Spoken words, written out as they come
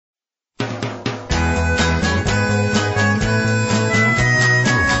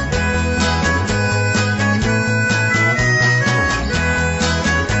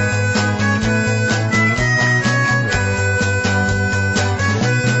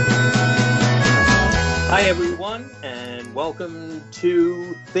Hi, everyone, and welcome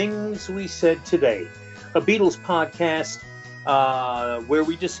to Things We Said Today, a Beatles podcast where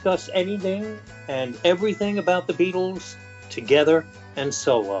we discuss anything and everything about the Beatles together and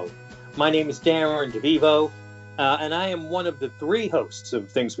solo. My name is Darren DeVivo, and I am one of the three hosts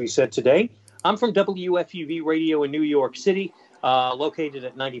of Things We Said Today. I'm from WFUV Radio in New York City, located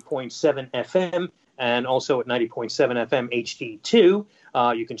at 90.7 FM and also at 90.7 FM HD2.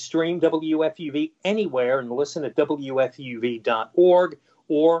 You can stream WFUV anywhere and listen at WFUV.org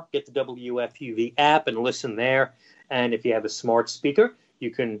or get the WFUV app and listen there. And if you have a smart speaker,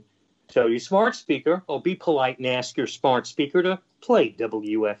 you can tell your smart speaker, or be polite and ask your smart speaker to play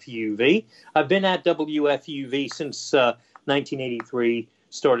WFUV. I've been at WFUV since 1983,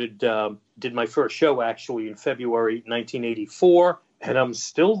 did my first show actually in February 1984, and I'm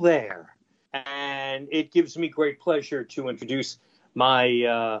still there. And it gives me great pleasure to introduce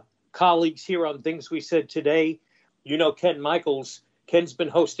my colleagues here on Things We Said Today. You know Ken Michaels. Ken's been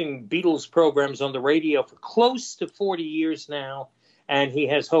hosting Beatles programs on the radio for close to 40 years now, and he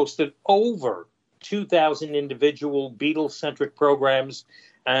has hosted over 2,000 individual Beatles-centric programs,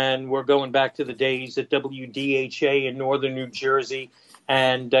 and we're going back to the days at WDHA in northern New Jersey,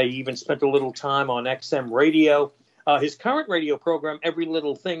 and he even spent a little time on XM radio. His current radio program, Every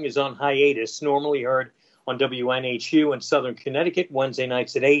Little Thing, is on hiatus, normally heard on WNHU in Southern Connecticut, Wednesday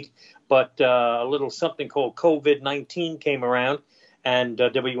nights at 8. But a little something called COVID-19 came around, and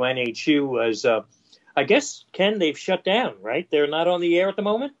WNHU has, I guess, Ken, they've shut down, right? They're not on the air at the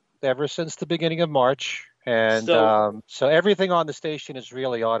moment? Ever since the beginning of March. And so everything on the station is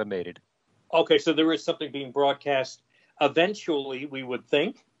really automated. Okay, so there is something being broadcast. Eventually, we would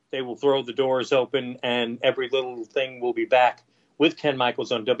think, they will throw the doors open and Every Little Thing will be back with Ken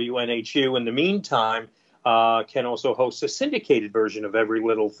Michaels on WNHU. In the meantime, Ken also hosts a syndicated version of Every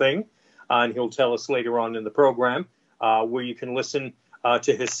Little Thing, and he'll tell us later on in the program where you can listen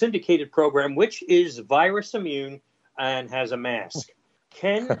to his syndicated program, which is virus immune and has a mask.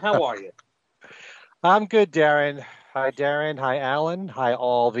 Ken, how are you? I'm good, Darren. Hi, Darren. Hi, Alan. Hi,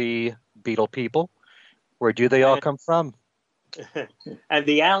 all the Beatle people. Where do they all come from? And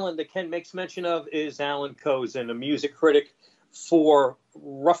the Alan that Ken makes mention of is Alan Kozinn, a music critic for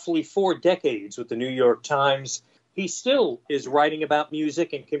roughly 4 decades with the New York Times. He still is writing about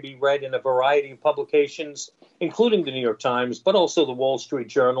music and can be read in a variety of publications, including the New York Times, but also the Wall Street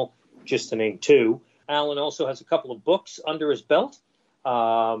Journal, just to name 2. Alan also has a couple of books under his belt,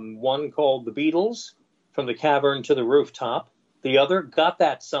 one called The Beatles, From the Cavern to the Rooftop. The other, Got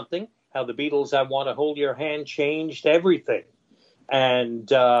That Something, How the Beatles' I Want to Hold Your Hand Changed Everything. And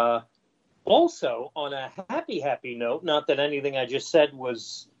also, on a happy note, not that anything I just said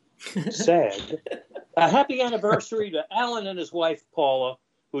was sad, a happy anniversary to Alan and his wife, Paula,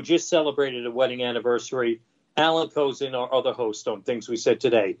 who just celebrated a wedding anniversary. Alan Kozinn, our other host on Things We Said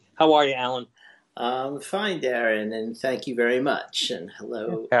Today. How are you, Alan? Fine, Darren, and thank you very much. And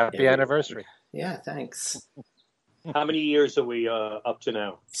hello. Happy anniversary. Yeah, thanks. How many years are we up to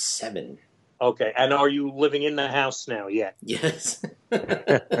now? 7. Okay, and are you living in the house now yet? Yes.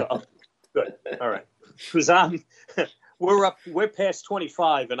 Oh, good. All right. Because we're past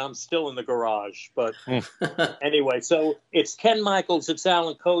 25, and I'm still in the garage. But anyway, so it's Ken Michaels, it's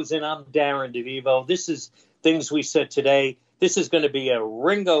Alan Kozinn, I'm Darren DeVivo. This is Things We Said Today. This is going to be a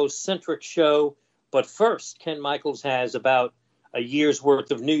Ringo-centric show. But first, Ken Michaels has about a year's worth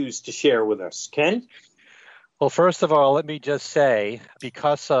of news to share with us. Ken? Well, first of all, let me just say,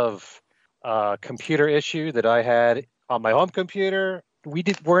 because of a computer issue that I had on my home computer, we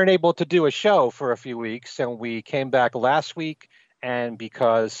weren't able to do a show for a few weeks, and we came back last week, and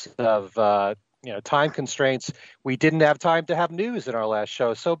because of time constraints, we didn't have time to have news in our last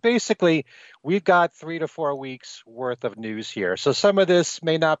show. So basically, we've got 3 to 4 weeks worth of news here. So some of this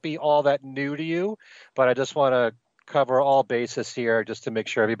may not be all that new to you, but I just want to cover all bases here just to make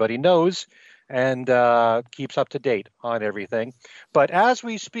sure everybody knows and keeps up to date on everything. But as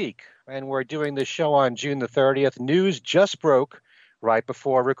we speak, and we're doing this show on June the 30th, news just broke right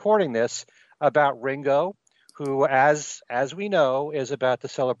before recording this about Ringo, who, as we know, is about to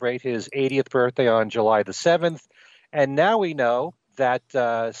celebrate his 80th birthday on July the 7th. And now we know that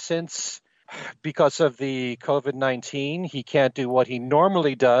because of the COVID-19, he can't do what he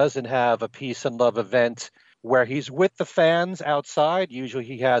normally does and have a peace and love event where he's with the fans outside. Usually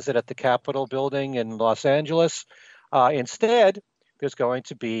he has it at the Capitol building in Los Angeles. Instead, there's going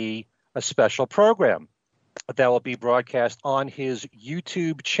to be a special program that will be broadcast on his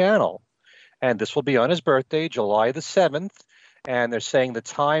YouTube channel. And this will be on his birthday, July the 7th. And they're saying the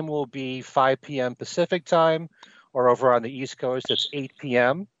time will be 5 p.m. Pacific time, or over on the East Coast, it's 8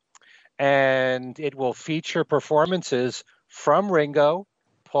 p.m. and it will feature performances from Ringo,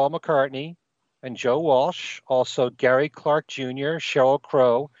 Paul McCartney, and Joe Walsh, also Gary Clark Jr., Sheryl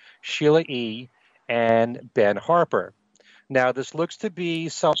Crow, Sheila E., and Ben Harper. Now, this looks to be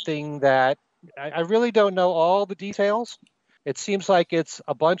something that I really don't know all the details. It seems like it's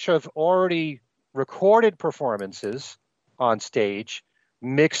a bunch of already recorded performances on stage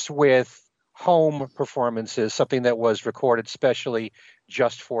mixed with home performances, something that was recorded specially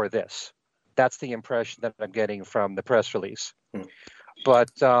just for this. That's the impression that I'm getting from the press release. But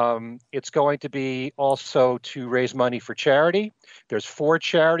it's going to be also to raise money for charity. There's 4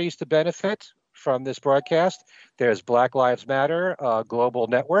 charities to benefit from this broadcast. There's Black Lives Matter Global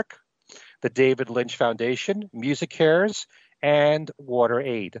Network, the David Lynch Foundation, Music Cares, and Water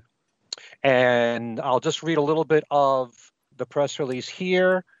Aid. And I'll just read a little bit of the press release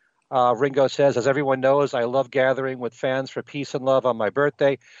here. Ringo says, as everyone knows, I love gathering with fans for peace and love on my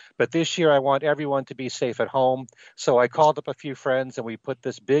birthday, but this year I want everyone to be safe at home. So I called up a few friends and we put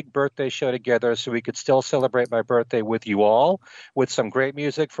this big birthday show together so we could still celebrate my birthday with you all, with some great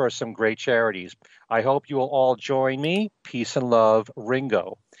music for some great charities. I hope you will all join me. Peace and love,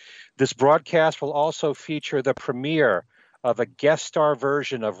 Ringo. This broadcast will also feature the premiere of a guest star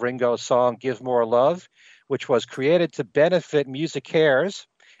version of Ringo's song, Give More Love, which was created to benefit Music Cares.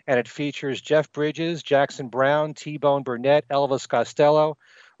 And it features Jeff Bridges, Jackson Browne, T-Bone Burnett, Elvis Costello,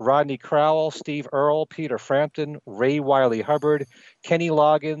 Rodney Crowell, Steve Earle, Peter Frampton, Ray Wiley Hubbard, Kenny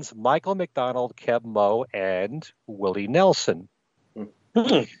Loggins, Michael McDonald, Keb Mo, and Willie Nelson.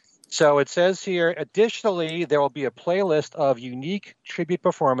 So it says here, additionally, there will be a playlist of unique tribute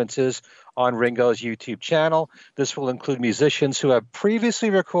performances on Ringo's YouTube channel. This will include musicians who have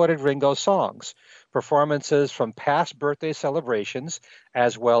previously recorded Ringo songs, performances from past birthday celebrations,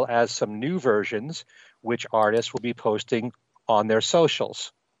 as well as some new versions, which artists will be posting on their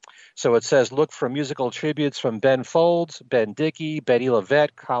socials. So it says, look for musical tributes from Ben Folds, Ben Dickey, Betty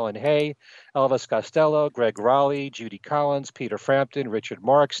LaVette, Colin Hay, Elvis Costello, Greg Raleigh, Judy Collins, Peter Frampton, Richard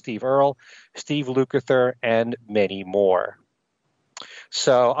Marx, Steve Earle, Steve Lukather, and many more.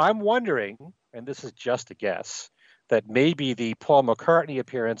 So I'm wondering, and this is just a guess, that maybe the Paul McCartney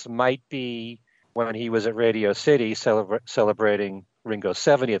appearance might be when he was at Radio City celebrating Ringo's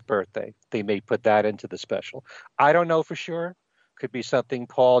 70th birthday. They may put that into the special. I don't know for sure. Could be something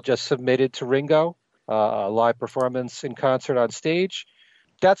Paul just submitted to Ringo, a live performance in concert on stage.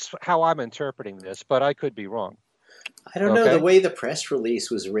 That's how I'm interpreting this, but I could be wrong. I don't know. The way the press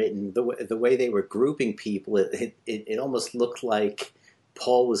release was written, the way they were grouping people, it almost looked like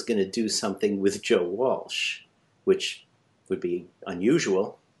Paul was going to do something with Joe Walsh, which would be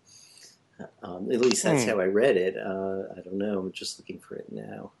unusual. At least that's how I read it. I don't know. I'm just looking for it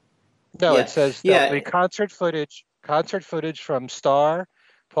now. No, it says the concert footage from Starr,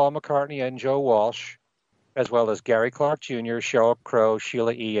 Paul McCartney, and Joe Walsh, as well as Gary Clark Jr., Sheryl Crow,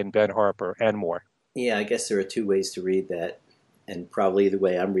 Sheila E., and Ben Harper, and more. Yeah, I guess there are 2 ways to read that, and probably the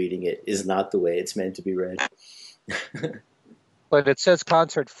way I'm reading it is not the way it's meant to be read. But it says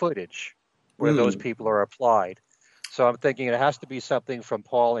concert footage, where those people are applied. So I'm thinking it has to be something from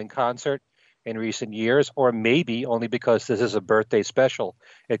Paul in concert in recent years, or maybe only because this is a birthday special,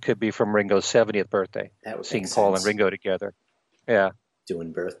 it could be from Ringo's 70th birthday. That would seeing make Paul sense. and Ringo together. Yeah.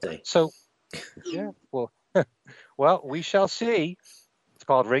 Doing birthday. So, yeah, well, we shall see. It's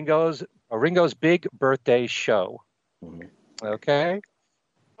called Ringo's Big Birthday Show. Mm-hmm. Okay.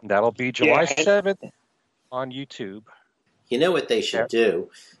 That'll be July 7th on YouTube. You know what they should do,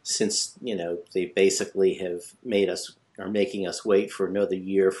 since, they basically are making us wait for another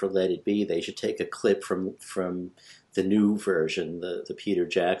year for Let It Be. They should take a clip from the new version, the Peter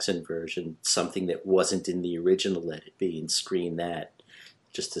Jackson version, something that wasn't in the original Let It Be, and screen that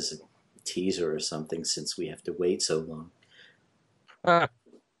just as a teaser or something, since we have to wait so long.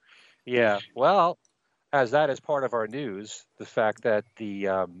 Yeah, well, as that is part of our news, the fact that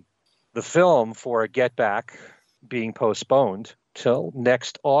the film for Get Back being postponed till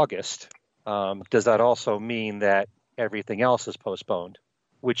next August, does that also mean that everything else is postponed?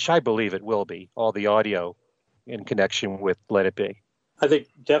 Which I believe it will be, all the audio in connection with Let It Be. I think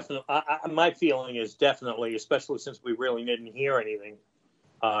definitely, my feeling is definitely, especially since we really didn't hear anything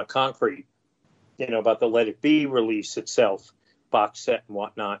concrete, about the Let It Be release itself, box set and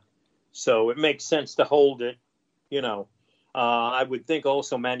whatnot. So it makes sense to hold it, I would think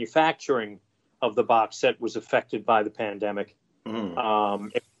also manufacturing of the box set was affected by the pandemic.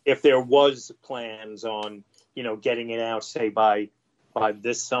 If there was plans on, getting it out, say by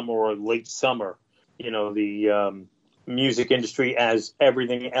this summer or late summer, the music industry, as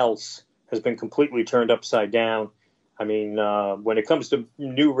everything else has been completely turned upside down. I mean, when it comes to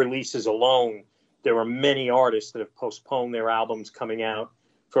new releases alone, there are many artists that have postponed their albums coming out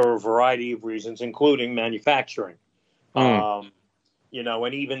for a variety of reasons, including manufacturing. And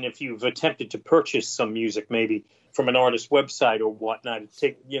even if you've attempted to purchase some music, maybe from an artist's website or whatnot,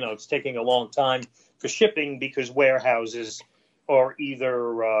 it's taking a long time for shipping because warehouses are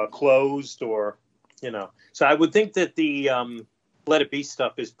either closed or, So I would think that the Let It Be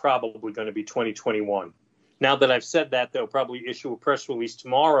stuff is probably going to be 2021. Now that I've said that, they'll probably issue a press release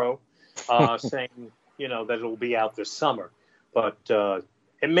tomorrow saying, that it'll be out this summer. But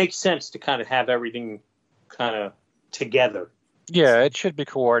it makes sense to kind of have everything kind of together. Yeah, it should be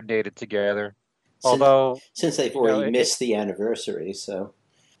coordinated together. Since they've already missed the anniversary, so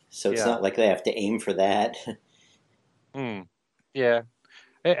it's not like they have to aim for that. Yeah,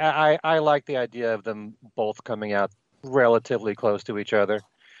 I like the idea of them both coming out relatively close to each other,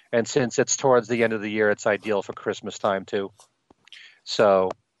 and since it's towards the end of the year, it's ideal for Christmas time too. So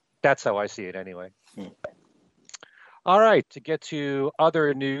that's how I see it anyway. All right, to get to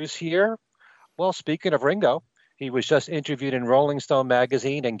other news here. Well, speaking of Ringo, he was just interviewed in Rolling Stone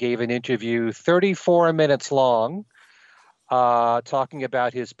magazine and gave an interview 34 minutes long, talking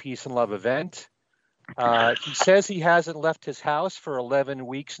about his Peace and Love event. He says he hasn't left his house for 11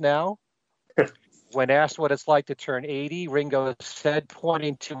 weeks now. When asked what it's like to turn 80, Ringo said,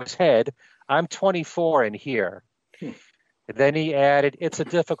 pointing to his head, "I'm 24 in here." Then he added, "It's a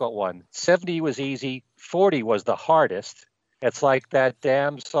difficult one. 70 was easy. 40 was the hardest. It's like that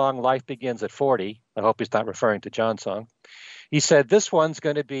damn song, Life Begins at 40. I hope he's not referring to John's song. He said, "This one's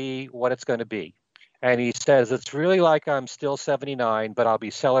going to be what it's going to be." And he says, "It's really like I'm still 79, but I'll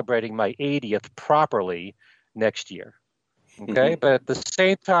be celebrating my 80th properly next year." Okay. But at the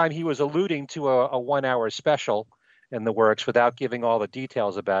same time, he was alluding to a 1 hour special in the works without giving all the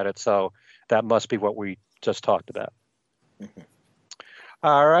details about it. So that must be what we just talked about.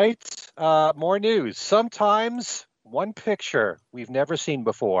 All right. More news. Sometimes one picture we've never seen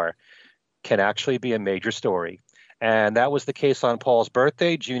before can actually be a major story. And that was the case on Paul's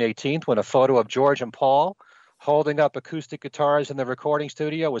birthday, June 18th, when a photo of George and Paul holding up acoustic guitars in the recording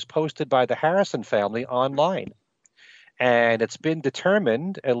studio was posted by the Harrison family online. And it's been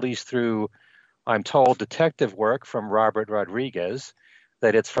determined, at least through, I'm told, detective work from Robert Rodriguez,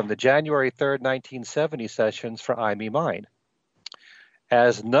 that it's from the January 3rd, 1970 sessions for I Me Mine.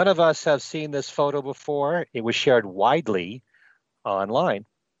 As none of us have seen this photo before, it was shared widely online.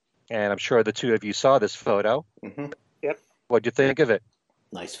 And I'm sure the two of you saw this photo. Yep. What'd you think of it?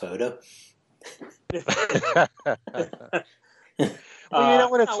 Nice photo. Well, you know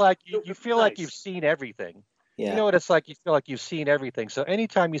what it's like? You feel like you've seen everything. Yeah. You know what it's like? You feel like you've seen everything. So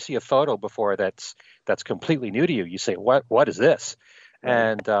anytime you see a photo before that's completely new to you, you say, what is this? Right.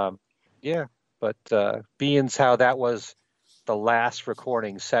 And but being how that was the last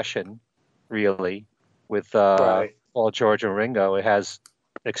recording session, really, with Paul, George, and Ringo, it has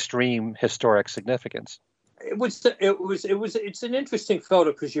extreme historic significance. It's an interesting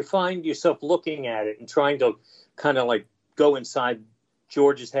photo because you find yourself looking at it and trying to kind of like go inside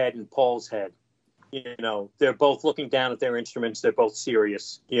George's head and Paul's head. They're both looking down at their instruments. They're both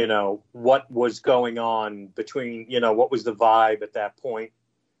serious. What was going on between, what was the vibe at that point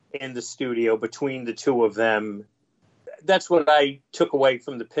in the studio between the two of them. That's what I took away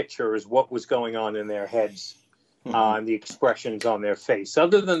from the picture, is what was going on in their heads and the expressions on their face.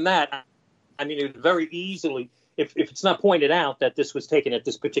 Other than that, I mean, it very easily, if it's not pointed out that this was taken at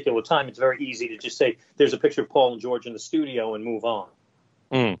this particular time, it's very easy to just say there's a picture of Paul and George in the studio and move on.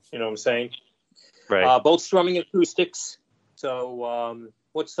 You know what I'm saying? Right. Both strumming acoustics. So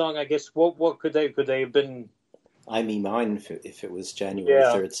what song, I guess, what could they have been? I Me Mine, if it was January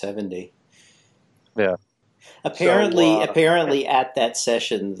 3rd, 70. Yeah. Apparently at that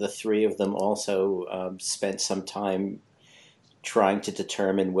session, the three of them also spent some time trying to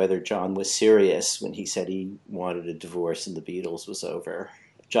determine whether John was serious when he said he wanted a divorce and the Beatles was over.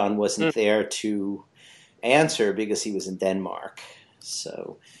 John wasn't there to answer because he was in Denmark.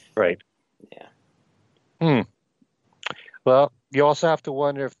 So, right. Yeah. Well, you also have to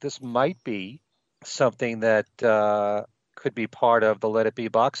wonder if this might be something that could be part of the Let It Be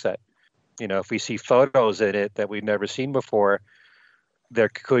box set. If we see photos in it that we've never seen before, there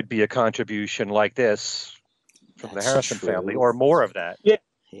could be a contribution like this from the Harrison family, or more of that.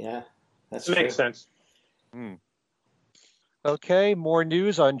 Yeah, that makes sense. Okay, more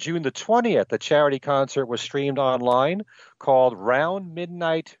news. On June the 20th, the charity concert was streamed online called Round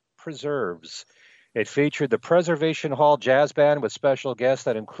Midnight Preserves. It featured the Preservation Hall Jazz Band with special guests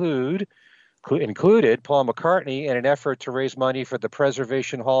that include included Paul McCartney in an effort to raise money for the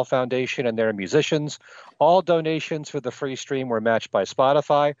Preservation Hall Foundation and their musicians. All donations for the free stream were matched by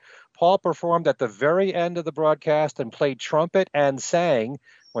Spotify. Paul performed at the very end of the broadcast and played trumpet and sang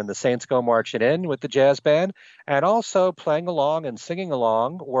When the Saints Go Marching In with the jazz band. And also playing along and singing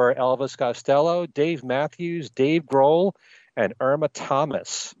along were Elvis Costello, Dave Matthews, Dave Grohl, and Irma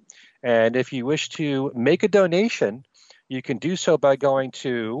Thomas. And if you wish to make a donation, you can do so by going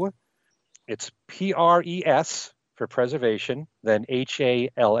to, it's PRES for preservation, then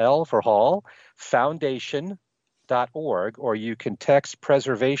HALL for hall, foundation.org, or you can text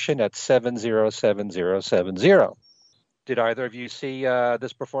preservation at 707070. Did either of you see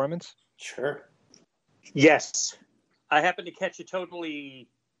this performance? Sure. Yes. I happened to catch it totally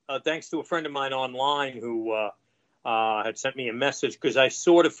thanks to a friend of mine online who had sent me a message because I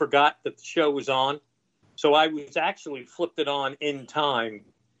sort of forgot that the show was on. So I was actually flipped it on in time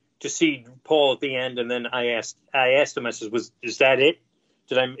to see Paul at the end, and then I asked him, I said, is that it?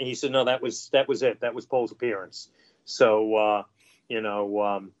 He said, no, that was it. That was Paul's appearance. So, I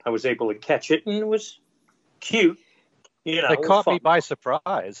was able to catch it, and it was cute. It caught me by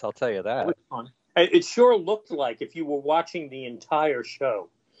surprise, I'll tell you that. It was fun. It sure looked like, if you were watching the entire show,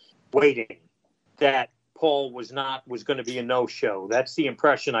 waiting, that Paul was going to be a no-show. That's the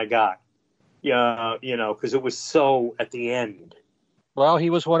impression I got. Yeah, because it was so at the end. Well, he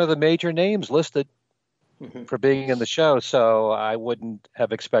was one of the major names listed for being in the show, so I wouldn't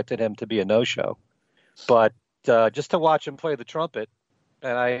have expected him to be a no-show. But just to watch him play the trumpet,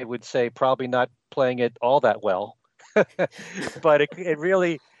 and I would say probably not playing it all that well, but it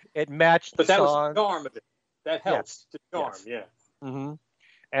really matched the song. But that was the charm of it. That helps. The charm, yeah. Mm-hmm.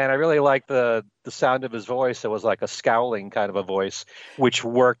 And I really liked the sound of his voice. It was like a scowling kind of a voice, which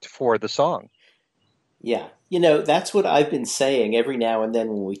worked for the song. Yeah. That's what I've been saying every now and then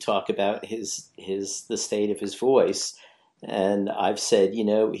when we talk about the state of his voice. And I've said,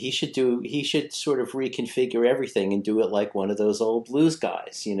 he should sort of reconfigure everything and do it like one of those old blues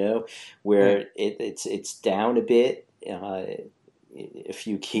guys, where it's down a bit, a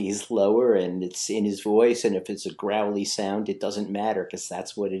few keys lower, and it's in his voice. And if it's a growly sound, it doesn't matter because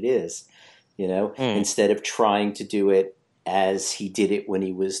that's what it is, instead of trying to do it as he did it when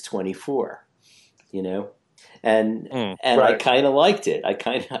he was 24, and right. I kind of liked it. I've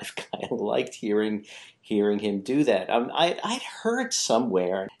kind of liked hearing him do that. I'd heard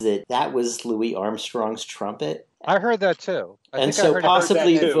somewhere that was Louis Armstrong's trumpet. I heard that too.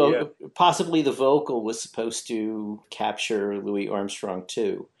 Possibly the vocal was supposed to capture Louis Armstrong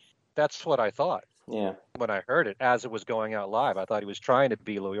too. That's what I thought. Yeah. When I heard it, as it was going out live, I thought he was trying to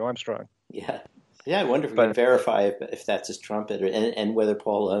be Louis Armstrong. Yeah. Yeah, I wonder if we can verify if that's his trumpet and whether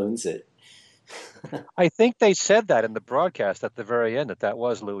Paul owns it. I think they said that in the broadcast at the very end, that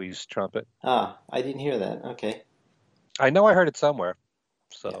was Louis' trumpet. I didn't hear that. Okay. I know I heard it somewhere.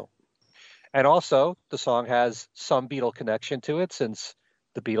 So. Yeah. And also, the song has some Beatle connection to it since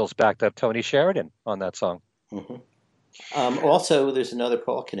the Beatles backed up Tony Sheridan on that song. Mm-hmm. Also, there's another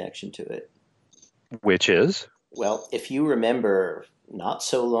Paul connection to it. Which is? Well, if you remember not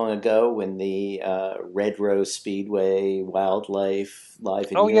so long ago when the Red Rose Speedway Wildlife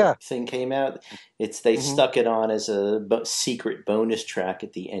Live in Europe thing came out, they stuck it on as a secret bonus track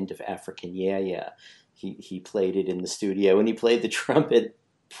at the end of African Yeah Yeah. He played it in the studio, and he played the trumpet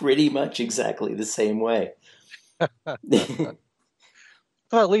pretty much exactly the same way. Well,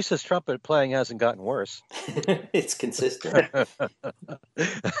 at least his trumpet playing hasn't gotten worse. It's consistent.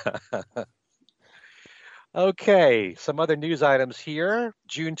 Okay, some other news items here.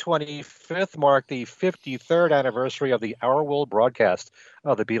 June 25th marked the 53rd anniversary of the Our World broadcast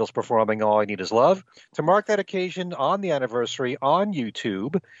of the Beatles performing All I Need Is Love. To mark that occasion on the anniversary on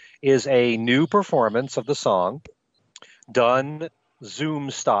YouTube is a new performance of the song done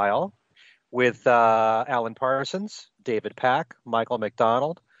Zoom style with Alan Parsons, David Pack, Michael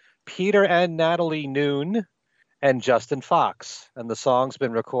McDonald, Peter and Natalie Noon, and Justin Fox. And the song's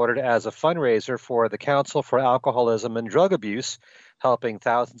been recorded as a fundraiser for the Council for Alcoholism and Drug Abuse, helping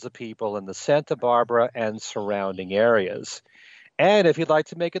thousands of people in the Santa Barbara and surrounding areas. And if you'd like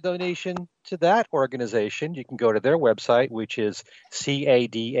to make a donation to that organization, you can go to their website, which is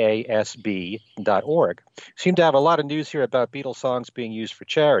cadasb.org. Seem to have a lot of news here about Beatles songs being used for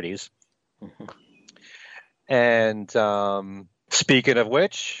charities. And speaking of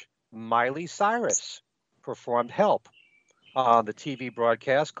which, Miley Cyrus performed Help on the TV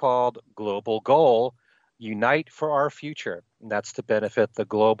broadcast called Global Goal, Unite for Our Future. And that's to benefit the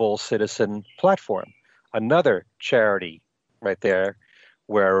Global Citizen Platform, another charity right there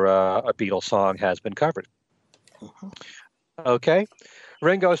where a Beatles song has been covered. Okay.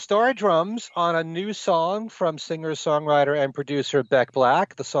 Ringo star drums on a new song from singer-songwriter and producer Beck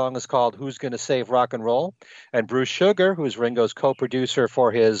Black. The song is called Who's Gonna Save Rock and Roll? And Bruce Sugar, who's Ringo's co-producer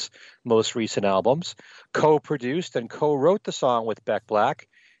for his most recent albums, co-produced and co-wrote the song with Beck Black.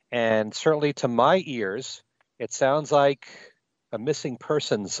 And certainly to my ears, it sounds like a missing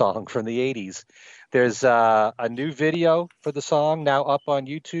person song from the 80s. There's a new video for the song now up on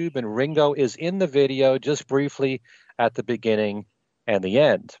YouTube, and Ringo is in the video just briefly at the beginning and the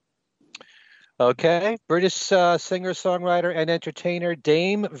end. Okay, British singer-songwriter and entertainer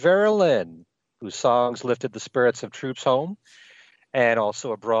Dame Vera Lynn, whose songs lifted the spirits of troops home and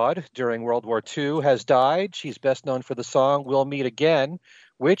also abroad during World War II, has died. She's best known for the song We'll Meet Again,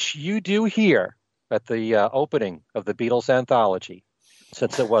 which you do hear at the opening of the Beatles anthology,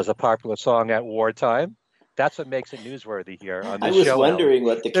 since it was a popular song at wartime. That's what makes it newsworthy here on this show. I was wondering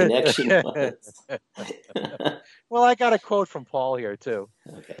what the connection was. Well, I got a quote from Paul here, too.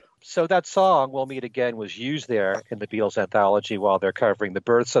 Okay. So that song, We'll Meet Again, was used there in the Beatles anthology while they're covering the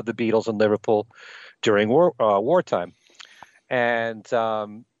births of the Beatles in Liverpool during wartime. And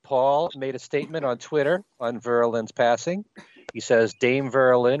Paul made a statement on Twitter on Vera Lynn's passing. He says, Dame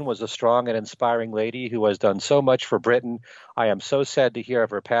Vera Lynn was a strong and inspiring lady who has done so much for Britain. I am so sad to hear of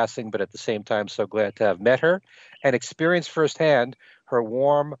her passing, but at the same time, so glad to have met her and experienced firsthand her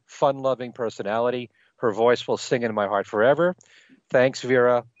warm, fun-loving personality. Her voice will sing in my heart forever. Thanks,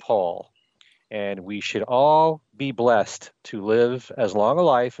 Vera, Paul. And we should all be blessed to live as long a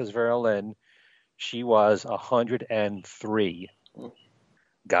life as Vera Lynn. She was 103.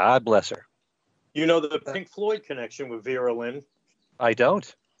 God bless her. You know the Pink Floyd connection with Vera Lynn? I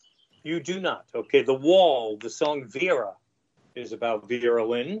don't. You do not. Okay, The Wall, the song Vera, is about Vera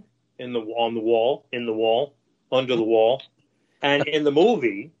Lynn on the wall, in the wall, under the wall. And in the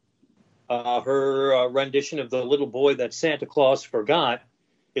movie, her rendition of The Little Boy That Santa Claus Forgot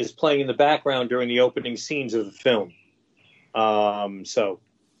is playing in the background during the opening scenes of the film.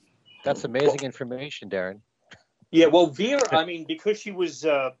 That's amazing information, Darren. Yeah, well, Vera, I mean, because she was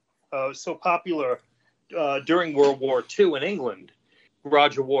so popular during World War II in England,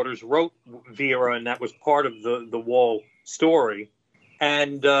 Roger Waters wrote Vera, and that was part of the Wall story.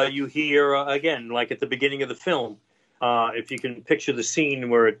 And you hear, again, like at the beginning of the film, if you can picture the scene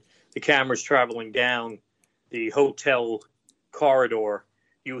where the camera's traveling down the hotel corridor,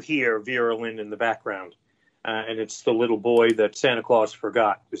 you hear Vera Lynn in the background. And it's The Little Boy That Santa Claus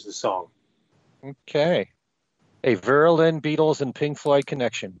Forgot is the song. Okay. A Vera Lynn, Beatles, and Pink Floyd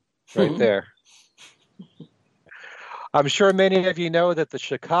connection right there. I'm sure many of you know that the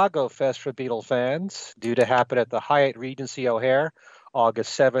Chicago Fest for Beatle fans, due to happen at the Hyatt Regency O'Hare,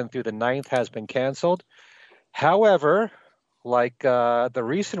 August 7th through the 9th, has been canceled. However, like the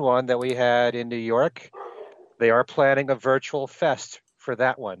recent one that we had in New York, they are planning a virtual fest for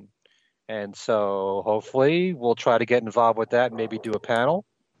that one. And so hopefully we'll try to get involved with that and maybe do a panel.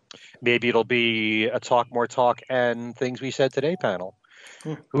 Maybe it'll be a Talk More Talk and Things We Said Today panel.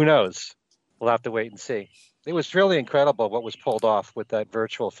 Who knows? We'll have to wait and see. It was really incredible what was pulled off with that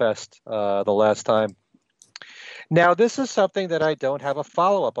virtual fest the last time. Now, this is something that I don't have a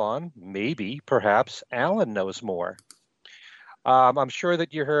follow-up on. Maybe, perhaps, Alan knows more. I'm sure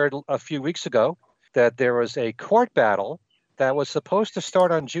that you heard a few weeks ago that there was a court battle that was supposed to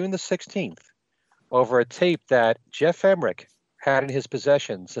start on June the 16th over a tape that Jeff Emmerich had in his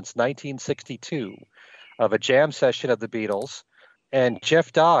possession since 1962 of a jam session of the Beatles, and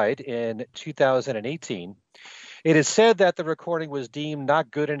Jeff died in 2018. It is said that the recording was deemed not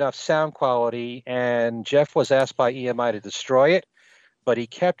good enough sound quality, and Jeff was asked by EMI to destroy it, but he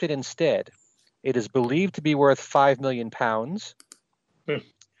kept it instead. It is believed to be worth £5 million.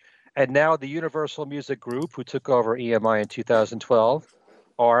 And now the Universal Music Group, who took over EMI in 2012,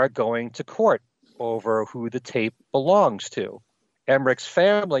 are going to court over who the tape belongs to. Emmerich's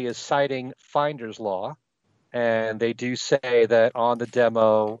family is citing Finder's Law, and they do say that on the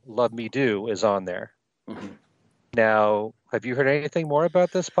demo, Love Me Do is on there. Now, have you heard anything more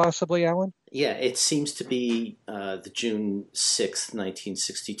about this possibly, Alan? Yeah, it seems to be the June 6th,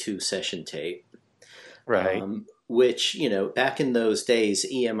 1962 session tape. Right. Which, you know, back in those days,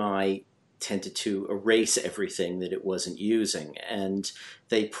 EMI tended to erase everything that it wasn't using. And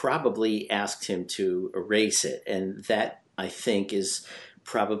they probably asked him to erase it. And that, I think, is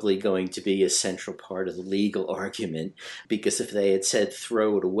probably going to be a central part of the legal argument. Because if they had said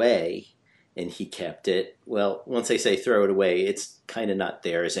throw it away and he kept it, well, once they say throw it away, it's kind of not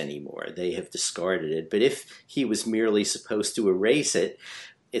theirs anymore. They have discarded it. But if he was merely supposed to erase it,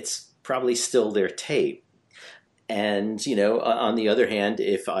 it's probably still their tape. And, you know, on the other hand,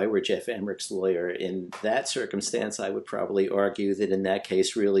 if I were Jeff Emerick's lawyer in that circumstance, I would probably argue that in that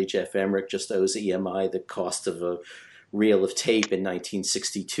case, really, Jeff Emerick just owes EMI the cost of a reel of tape in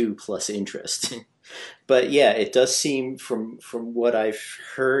 1962 plus interest. But yeah, it does seem, from what I've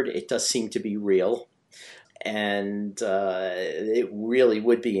heard, it does seem to be real. And it really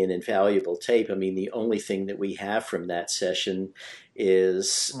would be an invaluable tape. I mean, the only thing that we have from that session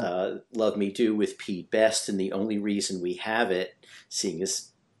is Love Me Do with Pete Best. And the only reason we have it, seeing as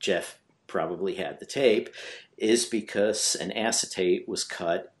Jeff probably had the tape, is because an acetate was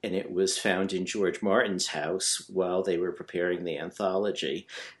cut and it was found in George Martin's house while they were preparing the anthology.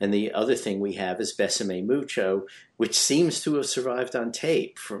 And the other thing we have is Besame Mucho, which seems to have survived on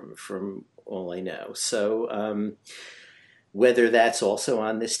tape from all I know. So whether that's also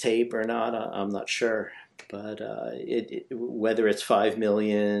on this tape or not, I'm not sure. But whether it's 5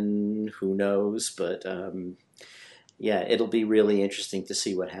 million, who knows? But yeah, it'll be really interesting to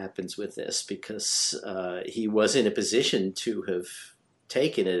see what happens with this, because he was in a position to have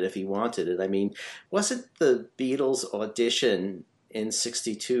taken it if he wanted it. I mean, wasn't the Beatles audition in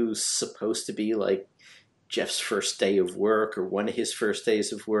 '62 supposed to be like Jeff's first day of work, or one of his first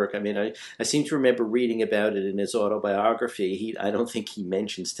days of work? I mean, I seem to remember reading about it in his autobiography. I don't think he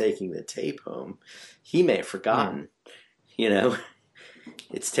mentions taking the tape home. He may have forgotten. You know,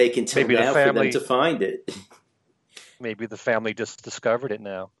 it's taken till Maybe now for them to find it. Maybe the family just discovered it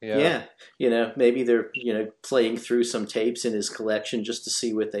now. Yeah. You know, maybe they're, you know, playing through some tapes in his collection just to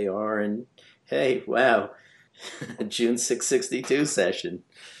see what they are. And hey, wow, June 6, 62 session.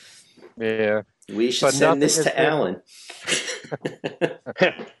 Yeah. We should send this to Alan.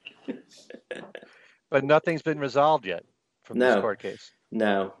 But nothing's been resolved yet from this court case.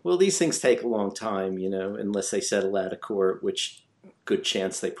 No. Well, these things take a long time, you know, unless they settle out of court, which good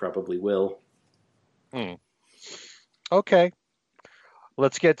chance they probably will. Okay.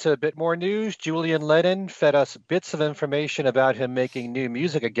 Let's get to a bit more news. Julian Lennon fed us bits of information about him making new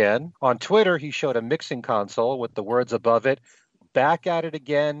music again. On Twitter, he showed a mixing console with the words above it, "Back at it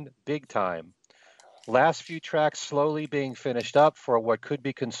again, big time." Last few tracks slowly being finished up for what could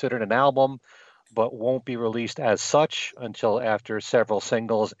be considered an album, but won't be released as such until after several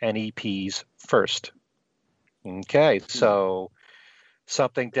singles and EPs first. Okay, so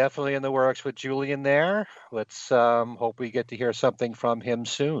something definitely in the works with Julian there. Let's hope we get to hear something from him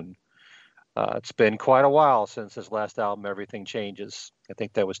soon. It's been quite a while since his last album, Everything Changes. I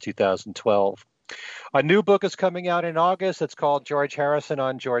think that was 2012. A new book is coming out in August. It's called George Harrison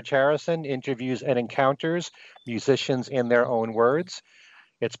on George Harrison, Interviews and Encounters, Musicians in Their Own Words.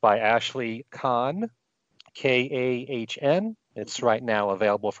 It's by Ashley Kahn, Kahn. It's right now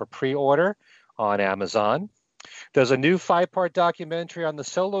available for pre-order on Amazon. There's a new 5-part documentary on the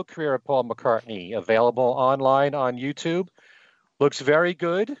solo career of Paul McCartney, available online on YouTube. Looks very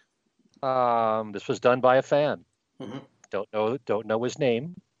good. This was done by a fan. Don't know his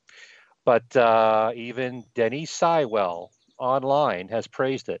name. But even Denny Sywell online has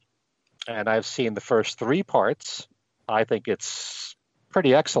praised it. And I've seen the first 3 parts. I think it's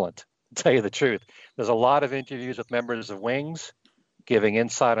pretty excellent, to tell you the truth. There's a lot of interviews with members of Wings, giving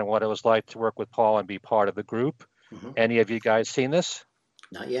insight on what it was like to work with Paul and be part of the group. Any of you guys seen this?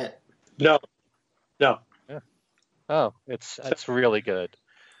 Not yet. No. Yeah. Oh, it's really good.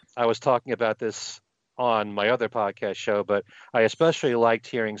 I was talking about this on my other podcast show, but I especially liked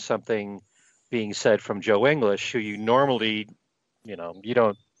hearing something being said from Joe English, who you normally, you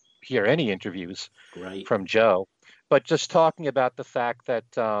don't hear any interviews from Joe. But just talking about the fact that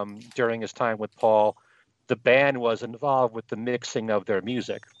during his time with Paul, the band was involved with the mixing of their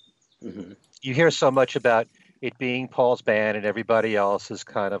music. You hear so much about it being Paul's band and everybody else is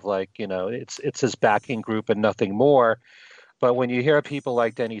kind of like, it's his backing group and nothing more. But when you hear people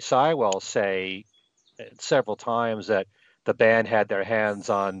like Denny Sywell say several times that the band had their hands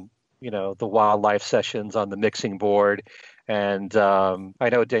on, the Wildlife sessions on the mixing board. And I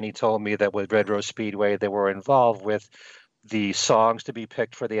know Denny told me that with Red Rose Speedway, they were involved with the songs to be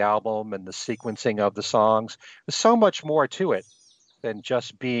picked for the album and the sequencing of the songs. There's so much more to it than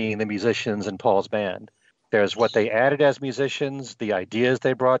just being the musicians in Paul's band. There's what they added as musicians, the ideas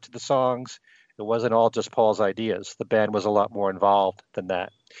they brought to the songs. It wasn't all just Paul's ideas. The band was a lot more involved than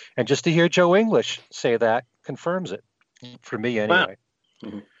that. And just to hear Joe English say that confirms it, for me anyway.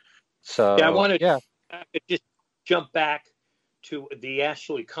 Wow. So I wanted to just jump back to the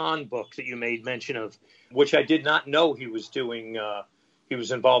Ashley Kahn book that you made mention of, which I did not know he was doing. He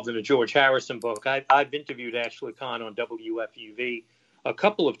was involved in a George Harrison book. I've interviewed Ashley Kahn on WFUV a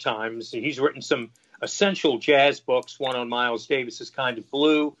couple of times. He's written some essential jazz books, one on Miles Davis's Kind of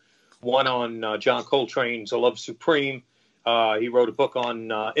Blue, one on John Coltrane's A Love Supreme. He wrote a book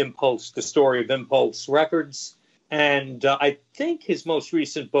on Impulse, the story of Impulse Records. And I think his most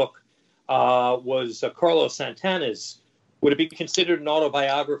recent book was Carlos Santana's. Would it be considered an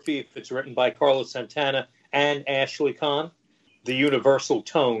autobiography if it's written by Carlos Santana and Ashley Kahn? The Universal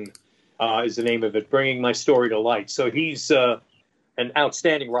Tone is the name of it, Bringing My Story to Light. So he's an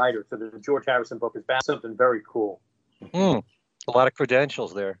outstanding writer. So the George Harrison book is about something very cool. A lot of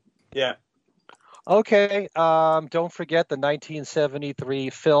credentials there. Yeah. Okay. Don't forget the 1973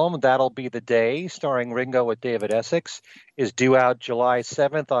 film, That'll Be the Day, starring Ringo with David Essex, is due out July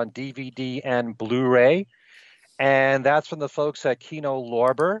 7th on DVD and Blu-ray. And that's from the folks at Kino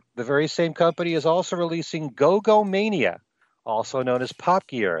Lorber. The very same company is also releasing Go-Go Mania, also known as Pop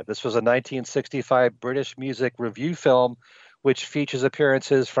Gear. This was a 1965 British music review film, which features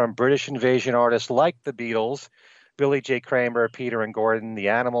appearances from British invasion artists like the Beatles, Billy J. Kramer, Peter and Gordon, The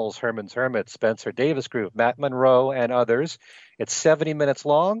Animals, Herman's Hermits, Spencer Davis Group, Matt Monro, and others. It's 70 minutes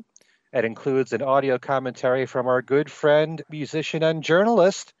long. It includes an audio commentary from our good friend, musician, and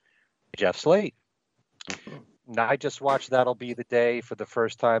journalist, Jeff Slate. Now, I just watched That'll Be the Day for the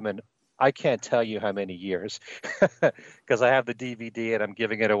first time in I can't tell you how many years because I have the DVD and I'm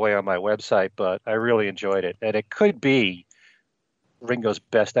giving it away on my website, but I really enjoyed it. And it could be Ringo's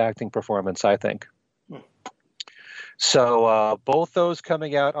best acting performance, I think. So both those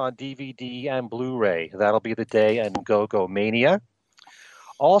coming out on DVD and Blu-ray. That'll Be the Day and Go-Go Mania.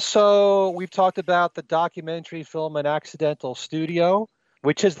 Also, we've talked about the documentary film An Accidental Studio,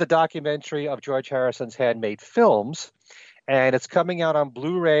 which is the documentary of George Harrison's handmade films. And it's coming out on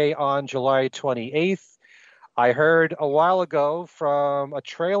Blu-ray on July 28th. I heard a while ago from a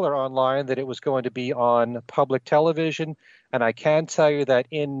trailer online that it was going to be on public television. And I can tell you that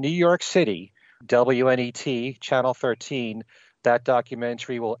in New York City, WNET, Channel 13, that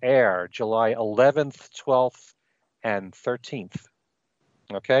documentary will air July 11th, 12th, and 13th.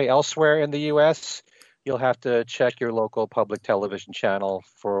 Okay, elsewhere in the U.S., you'll have to check your local public television channel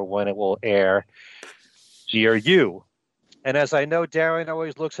for when it will air near you. And as I know, Darren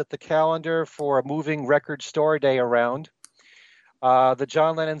always looks at the calendar for a moving record store day around. The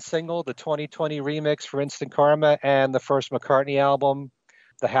John Lennon single, the 2020 remix for Instant Karma, and the first McCartney album,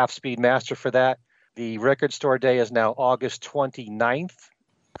 the half-speed master for that. The record store day is now August 29th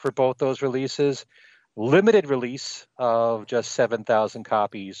for both those releases. Limited release of just 7,000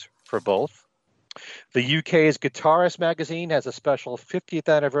 copies for both. The UK's Guitarist magazine has a special 50th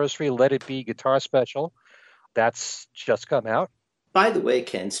anniversary Let It Be guitar special. That's just come out. By the way,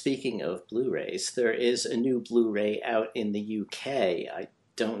 Ken, speaking of Blu-rays, there is a new Blu-ray out in the UK. I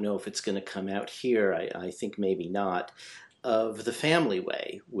don't know if it's going to come out here. I think maybe not. Of The Family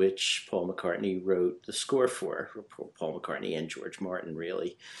Way, which Paul McCartney wrote the score for Paul McCartney and George Martin,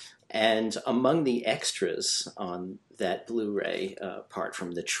 really. And among the extras on that Blu-ray, apart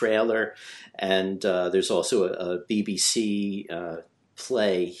from the trailer, and there's also a BBC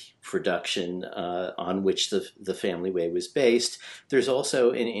play production on which the Family Way was based. There's also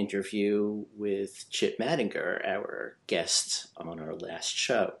an interview with Chip Madinger, our guest on our last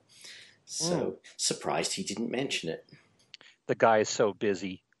show. So surprised he didn't mention it. The guy is so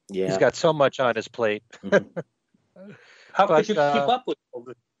busy. Yeah. He's got so much on his plate. How could you keep up with all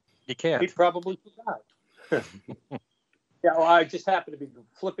this? You can't. He probably forgot. Yeah, well, I just happen to be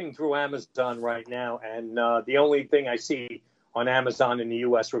flipping through Amazon right now, and the only thing I see on Amazon in the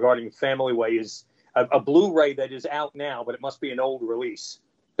U.S. regarding Family Way is a Blu-ray that is out now, but it must be an old release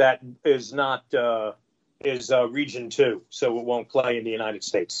that is not Region 2, so it won't play in the United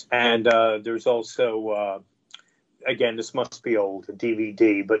States. And there's also, again, this must be old, a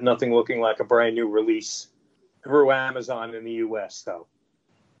DVD, but nothing looking like a brand new release through Amazon in the U.S., though.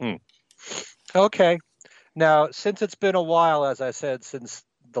 Okay. Now, since it's been a while, as I said, since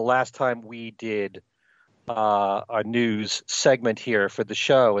the last time we did our news segment here for the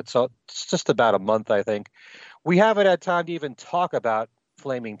show, it's just about a month, I think. We haven't had time to even talk about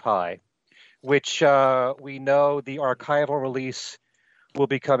Flaming Pie, which we know the archival release will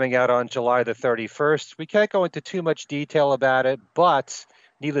be coming out on July the 31st. We can't go into too much detail about it, but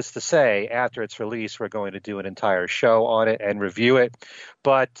needless to say, after its release, we're going to do an entire show on it and review it.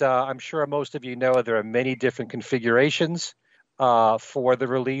 But I'm sure most of you know there are many different configurations for the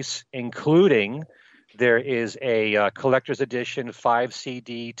release, including there is a collector's edition 5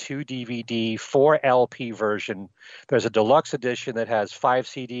 CD, 2 DVD, 4 LP version. There's a deluxe edition that has 5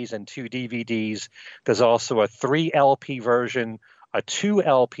 CDs and 2 DVDs. There's also a 3 LP version, a 2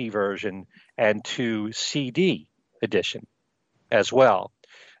 LP version, and 2 CD edition as well.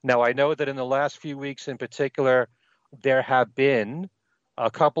 Now, I know that in the last few weeks in particular, there have been a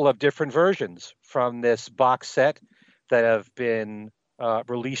couple of different versions from this box set that have been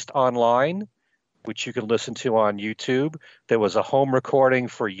released online, which you can listen to on YouTube. There was a home recording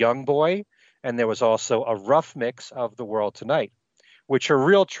for Young Boy, and there was also a rough mix of The World Tonight, which are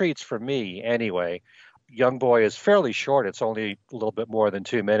real treats for me anyway. Young Boy is fairly short. It's only a little bit more than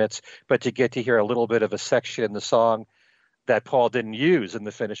 2 minutes, but you get to hear a little bit of a section in the song that Paul didn't use in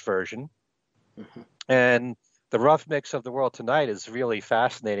the finished version. Mm-hmm. And the rough mix of The World Tonight is really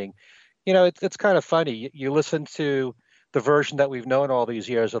fascinating. You know, it's kind of funny. You listen to the version that we've known all these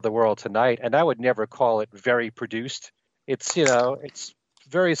years of The World Tonight, and I would never call it very produced. It's, you know, it's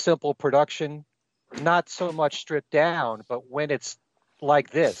very simple production, not so much stripped down, but when it's like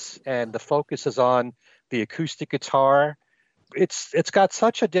this and the focus is on the acoustic guitar, it's got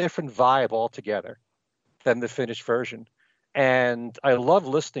such a different vibe altogether than the finished version. And I love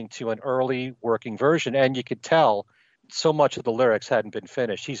listening to an early working version, and you could tell so much of the lyrics hadn't been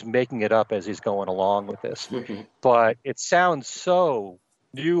finished. He's making it up as he's going along with this. Mm-hmm. But it sounds so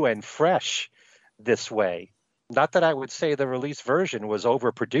new and fresh this way. Not that I would say the release version was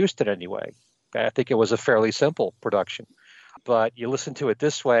overproduced in any way. I think it was a fairly simple production. But you listen to it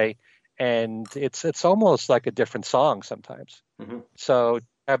this way, and it's almost like a different song sometimes. Mm-hmm. So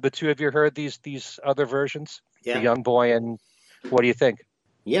have the two of you heard these other versions? Yeah. The Young Boy, and what do you think?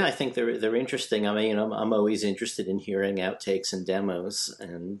 Yeah, I think they're interesting. I mean, I'm always interested in hearing outtakes and demos,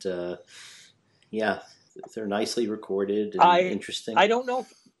 and yeah, they're nicely recorded and interesting. I don't know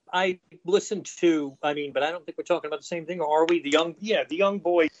if I listened to, but I don't think we're talking about the same thing, or are we? The Young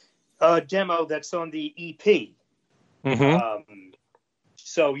Boy demo that's on the EP. Mm-hmm.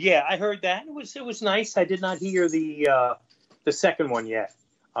 So yeah, I heard that. It was nice. I did not hear the second one yet.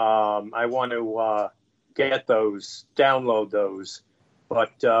 I want to get those, download those.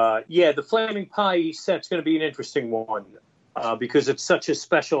 But the Flaming Pie set's going to be an interesting one because it's such a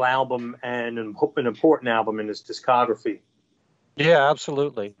special album and an important album in his discography. Yeah,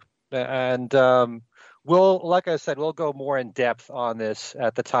 absolutely. And like I said, we'll go more in depth on this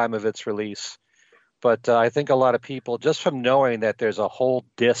at the time of its release. But I think a lot of people, just from knowing that there's a whole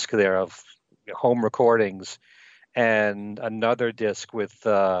disc there of home recordings and another disc with,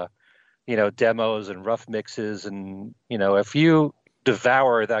 demos and rough mixes. And, if you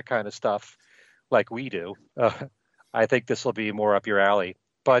devour that kind of stuff like we do, I think this will be more up your alley.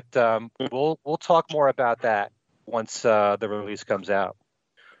 But we'll talk more about that once the release comes out.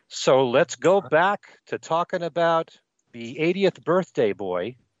 So let's go back to talking about the 80th birthday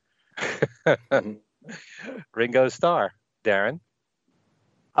boy, Ringo Starr. Darren?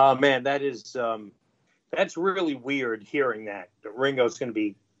 Man, that's really weird hearing that Ringo's going to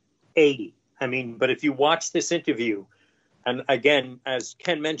be 80. But if you watch this interview, and again, as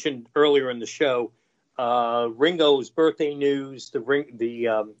Ken mentioned earlier in the show, Ringo's birthday news, the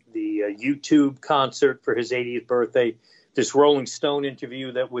YouTube concert for his 80th birthday, this Rolling Stone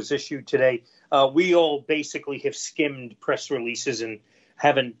interview that was issued today, we all basically have skimmed press releases and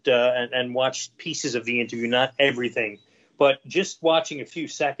haven't and watched pieces of the interview, not everything, but just watching a few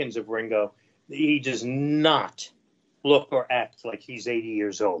seconds of Ringo, he does not look or act like he's 80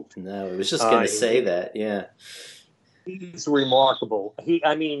 years old. No, I was just going to say that. Yeah, he's remarkable.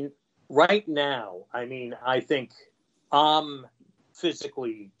 Right now, I think I'm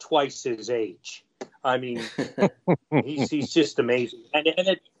physically twice his age. He's just amazing.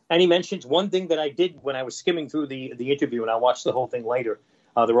 And he mentions one thing that I did when I was skimming through the interview, and I watched the whole thing later,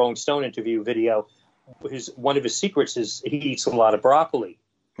 the Rolling Stone interview video. One of his secrets is he eats a lot of broccoli.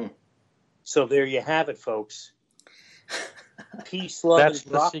 So there you have it, folks. Peace, love, and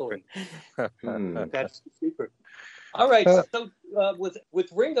broccoli. That's the secret. All right. So with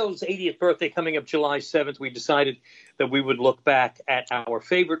Ringo's 80th birthday coming up July 7th, we decided that we would look back at our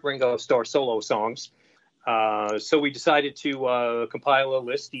favorite Ringo Starr solo songs. So we decided to compile a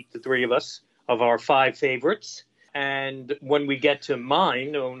list, the three of us, of our 5 favorites. And when we get to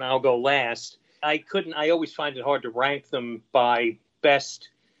mine, and I'll go last, I always find it hard to rank them by best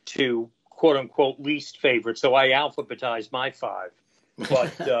to quote unquote least favorite. So I alphabetized my 5.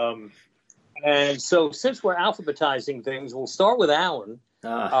 But, and so since we're alphabetizing things, we'll start with Alan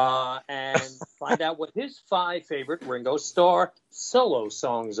and find out what his 5 favorite Ringo Starr solo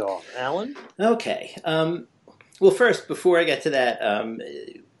songs are. Alan? Okay. Well, first, before I get to that,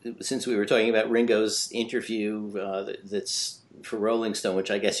 since we were talking about Ringo's interview that's for Rolling Stone, which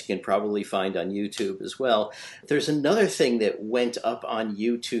I guess you can probably find on YouTube as well, there's another thing that went up on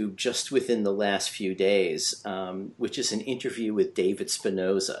YouTube just within the last few days, which is an interview with David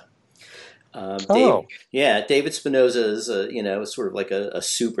Spinoza. Oh, David Spinoza is sort of like a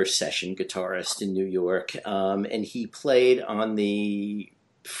super session guitarist in New York, and he played on the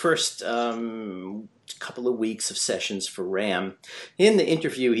first couple of weeks of sessions for Ram. In the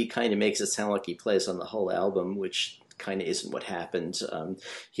interview, he kind of makes it sound like he plays on the whole album, which kind of isn't what happened.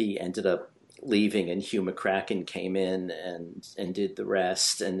 He ended up leaving, and Hugh McCracken came in and did the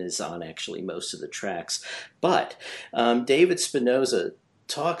rest, and is on actually most of the tracks. But David Spinoza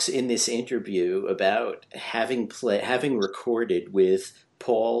talks in this interview about having recorded with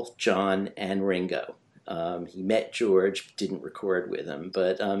Paul, John, and Ringo. He met George, didn't record with him,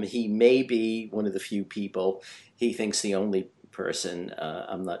 but he may be one of the few people. He thinks the only person.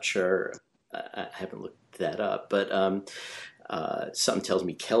 I'm not sure. I haven't looked that up, but something tells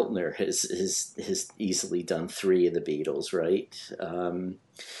me Keltner has easily done 3 of the Beatles, right?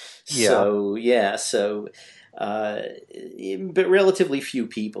 But relatively few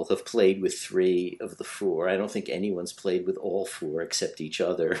people have played with 3 of the 4. I don't think anyone's played with all 4 except each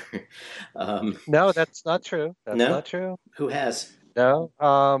other. no, that's not true. That's No? not true. Who has? No,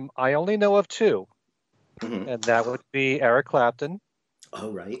 I only know of 2, Mhm. and that would be Eric Clapton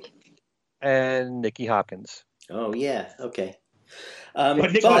Oh, right. and Nicky Hopkins. Oh, yeah. Okay. But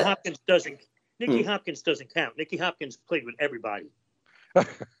Nicky but- Hopkins doesn't. Nicky Hopkins doesn't count. Nicky Hopkins played with everybody.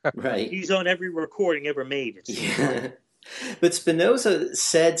 Right. He's on every recording ever made. It seems. Yeah. But Spinoza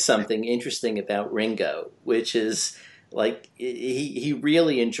said something interesting about Ringo, which is like he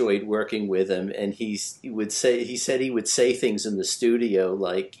really enjoyed working with him, and he said he would say things in the studio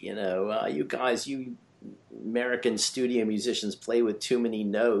like, you guys, you American studio musicians play with too many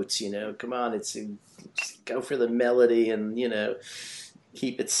notes, come on, go for the melody and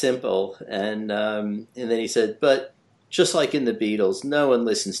keep it simple. And then he said, but just like in the Beatles, no one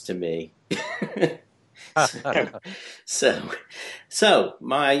listens to me. So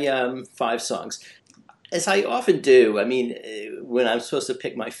my 5 songs, as I often do. I mean, when I'm supposed to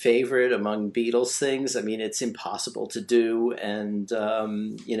pick my favorite among Beatles things, I mean, it's impossible to do. And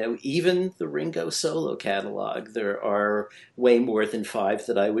even the Ringo solo catalog, there are way more than 5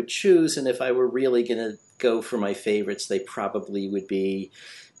 that I would choose. And if I were really going to go for my favorites, they probably would be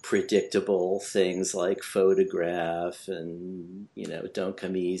predictable things like Photograph and Don't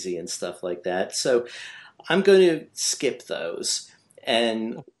Come Easy and stuff like that. So I'm going to skip those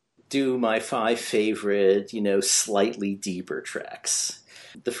and do my 5 favorite slightly deeper tracks,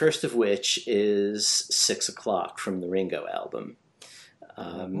 the first of which is 6 O'Clock from the Ringo album.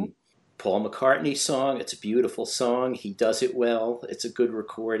 Paul McCartney song. It's a beautiful song. He does it well. It's a good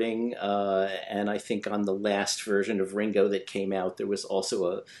recording. And I think on the last version of Ringo that came out, there was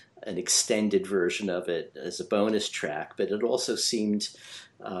also an extended version of it as a bonus track. But it also seemed,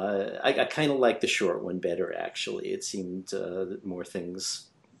 I kind of like the short one better, actually. It seemed more things,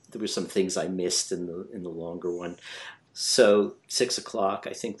 there were some things I missed in the longer one. So 6 O'Clock,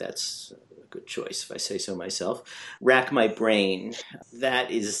 I think that's a good choice if I say so myself. Rack My Brain,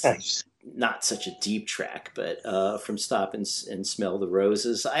 that is not such a deep track, but from Stop and Smell the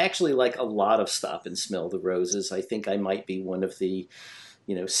Roses. I actually like a lot of Stop and Smell the Roses. I think I might be one of the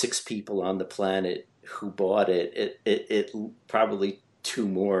 6 people on the planet who bought it. It probably 2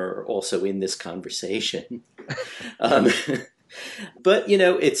 more are also in this conversation. But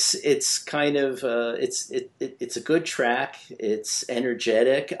it's kind of it's a good track. It's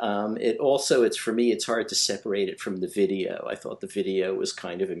energetic. It's for me, it's hard to separate it from the video. I thought the video was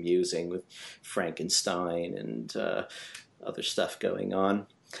kind of amusing with Frankenstein and other stuff going on.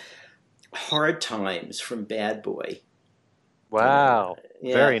 Hard Times from Bad Boy. Wow.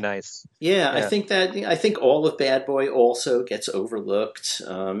 Yeah. Very nice. Yeah, I think all of Bad Boy also gets overlooked,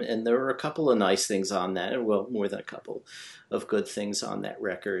 and there are a couple of nice things on that, well, more than a couple of good things on that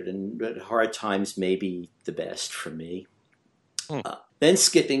record, but Hard Times may be the best for me. Then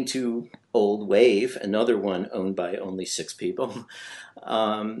skipping to Old Wave, another one owned by only 6 people,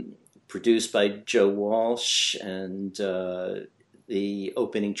 produced by Joe Walsh, and the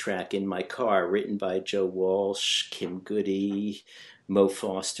opening track, In My Car, written by Joe Walsh, Kim Goody, Mo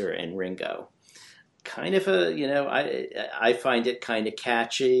Foster, and Ringo. Kind of I find it kind of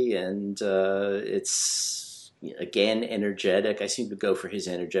catchy, and it's, again, energetic. I seem to go for his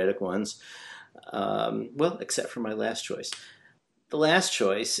energetic ones. Well, except for my last choice. The last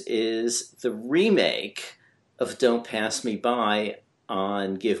choice is the remake of Don't Pass Me By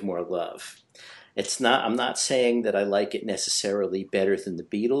on Give More Love. I'm not saying that I like it necessarily better than the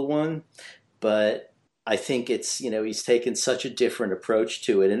Beatle one, but I think it's, he's taken such a different approach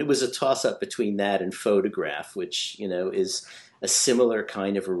to it. And it was a toss-up between that and Photograph, which, is a similar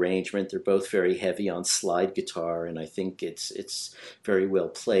kind of arrangement. They're both very heavy on slide guitar, and I think it's very well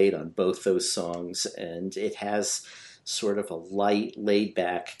played on both those songs. And it has sort of a light, laid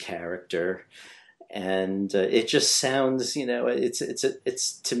back character. And it just sounds,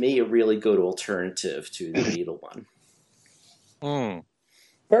 it's to me a really good alternative to the Beatle one.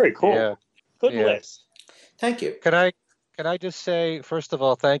 Very cool. Yeah. Good Yeah. list. Thank you. Can I just say, first of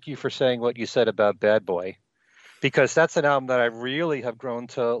all, thank you for saying what you said about Bad Boy, because that's an album that I really have grown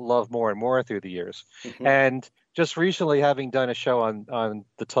to love more and more through the years. Mhm. And just recently, having done a show on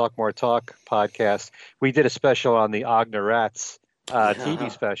the Talk More Talk podcast, we did a special on the Agner Rats TV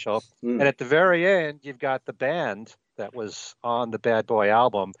special. And at the very end, you've got the band that was on the Bad Boy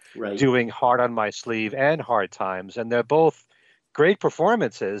album Right. doing Heart on My Sleeve and Hard Times. And they're both great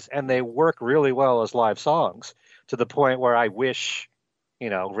performances, and they work really well as live songs, to the point where I wish,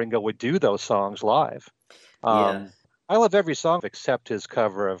 Ringo would do those songs live. Yeah. I love every song except his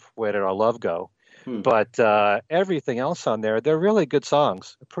cover of Where Did Our Love Go? But everything else on there, they're really good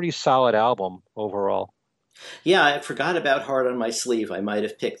songs. A pretty solid album overall. Yeah, I forgot about Heart on My Sleeve. I might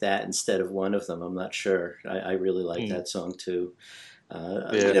have picked that instead of one of them. I'm not sure. I really like that song too.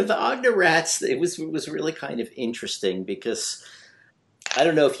 The Agner Rats, it was really kind of interesting because I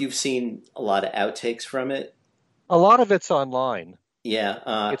don't know if you've seen a lot of outtakes from it. A lot of it's online.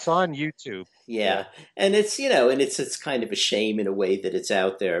 Yeah. It's on YouTube. Yeah. And it's, it's kind of a shame in a way that it's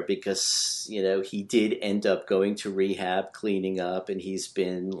out there because, he did end up going to rehab, cleaning up, and he's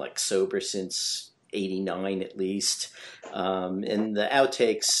been like sober since 89 at least. And the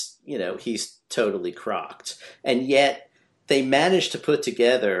outtakes, he's totally crocked. And yet they managed to put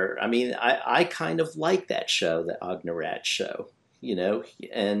together, I kind of like that show, the Agner Rat show.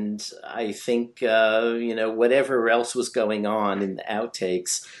 And I think, whatever else was going on in the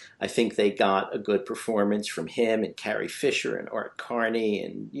outtakes, I think they got a good performance from him and Carrie Fisher and Art Carney.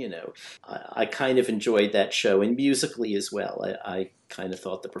 And, I kind of enjoyed that show, and musically as well. I kind of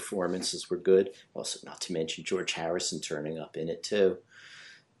thought the performances were good. Also, not to mention George Harrison turning up in it too.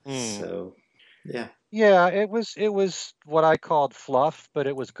 So, yeah. Yeah, it was what I called fluff, but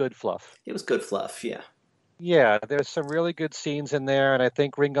it was good fluff. It was good fluff, yeah. Yeah, there's some really good scenes in there, and I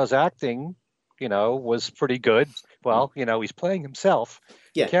think Ringo's acting, was pretty good. Well, he's playing himself.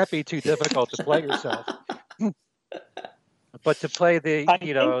 Yeah. It can't be too difficult to play yourself. But to play the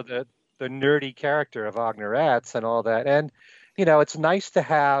nerdy character of Agner Rats and all that, and it's nice to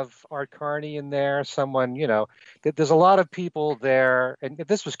have Art Carney in there. Someone, there's a lot of people there, and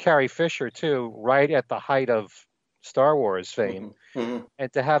this was Carrie Fisher too, right at the height of Star Wars fame.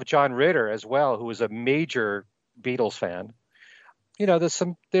 And to have John Ritter as well, who was a major Beatles fan.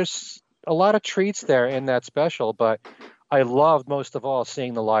 There's a lot of treats there in that special, but I loved most of all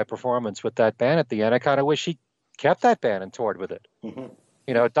seeing the live performance with that band at the end. I kind of wish he kept that band and toured with it.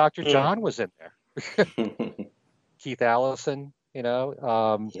 Dr. John was in there. Keith Allison,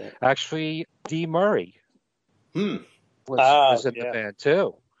 actually Dee Murray was in the band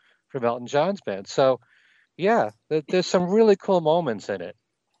too, from Elton John's band. So, yeah, there's some really cool moments in it.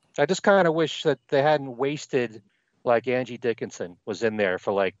 I just kind of wish that they hadn't wasted, like Angie Dickinson was in there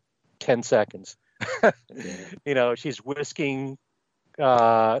for like 10 seconds. She's whisking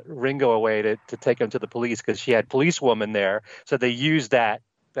Ringo away to take him to the police because she had policewoman there. So they used that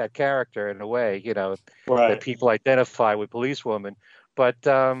character in a way, that people identify with policewoman. But,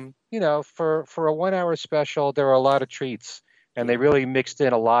 for a 1 hour special, there were a lot of treats. And they really mixed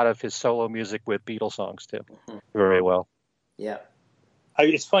in a lot of his solo music with Beatles songs too, very well. Yeah,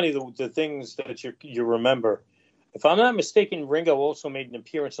 it's funny the things that you remember. If I'm not mistaken, Ringo also made an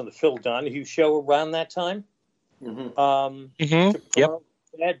appearance on the Phil Donahue show around that time. Yep.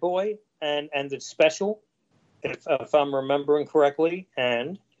 Bad Boy and the special, if I'm remembering correctly,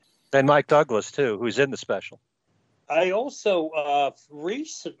 and Mike Douglas too, who's in the special. I also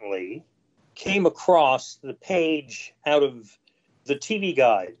recently came across the page out of the TV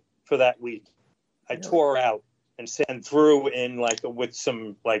guide for that week. I tore out and threw in with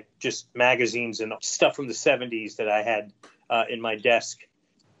some just magazines and stuff from the 70s that I had in my desk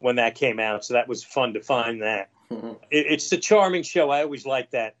when that came out. So that was fun to find that. It's a charming show. I always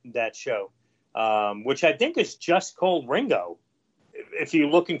liked that show, which I think is just called Ringo, if you're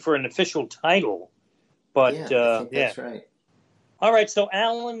looking for an official title. But I think that's right. All right. So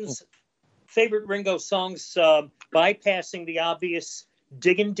Alan's favorite Ringo songs, bypassing the obvious,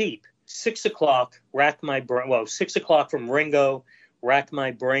 digging deep. 6 o'clock, Rack My Brain. Well, 6 o'clock from Ringo, Rack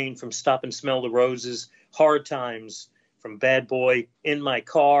My Brain from Stop and Smell the Roses, Hard Times from Bad Boy, In My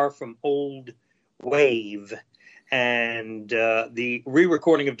Car from Old Wave, and the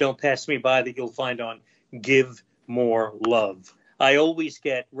re-recording of Don't Pass Me By that you'll find on Give more love. I always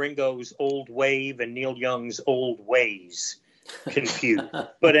get Ringo's Old Wave and Neil Young's Old Ways confused.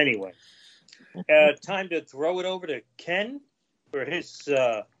 But anyway, time to throw it over to Ken for his,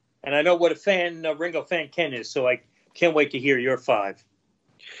 and I know what a Ringo fan Ken is, so I can't wait to hear your 5.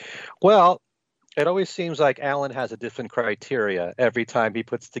 Well, it always seems like Alan has a different criteria every time he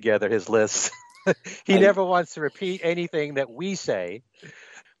puts together his list. He never wants to repeat anything that we say.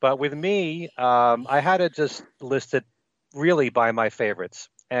 But with me, I had to just list it really by my favorites.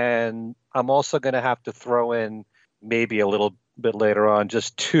 And I'm also going to have to throw in maybe a little bit later on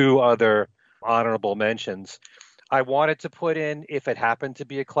just 2 other honorable mentions. I wanted to put in, if it happened to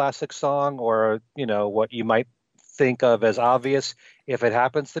be a classic song or, what you might think of as obvious, if it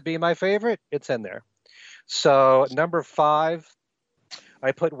happens to be my favorite, it's in there. So number 5,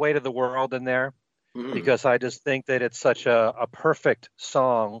 I put Weight of the World in there because I just think that it's such a perfect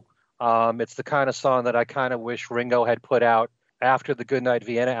song. It's the kind of song that I kind of wish Ringo had put out after the Goodnight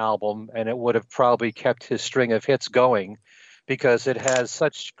Vienna album, and it would have probably kept his string of hits going because it has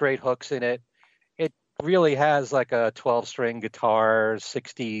such great hooks in it. It really has like a 12-string guitar,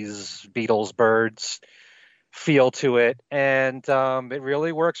 60s Beatles, Birds feel to it, and it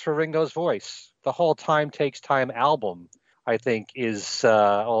really works for Ringo's voice. The whole Time Takes Time album, I think, is,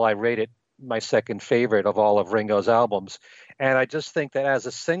 I rate it my second favorite of all of Ringo's albums. And I just think that as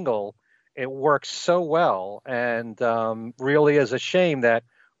a single, it works so well, and really is a shame that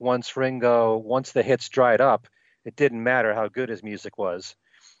once the hits dried up, it didn't matter how good his music was.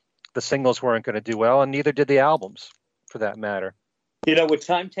 The singles weren't going to do well, and neither did the albums, for that matter. With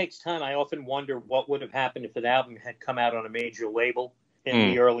Time Takes Time, I often wonder what would have happened if an album had come out on a major label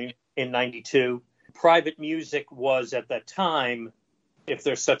in 92. Private Music was, at that time, if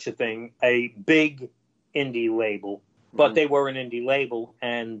there's such a thing, a big indie label. But they were an indie label,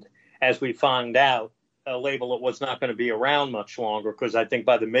 and as we found out, a label that was not going to be around much longer, because I think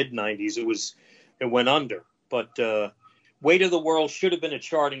by the mid-90s it went under. But Weight of the World should have been a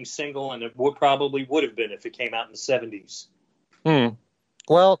charting single, and it probably would have been if it came out in the 70s.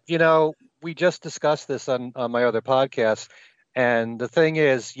 Well, we just discussed this on my other podcast, and the thing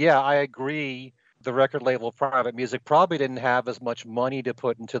is, I agree, the record label Private Music probably didn't have as much money to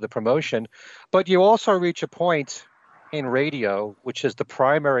put into the promotion, but you also reach a point in radio, which is the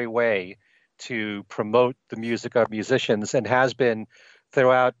primary way to promote the music of musicians and has been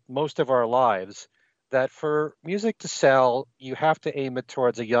throughout most of our lives, that for music to sell, you have to aim it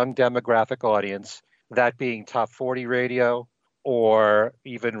towards a young demographic audience, that being top 40 radio or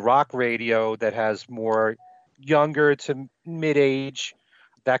even rock radio that has more younger to mid-age,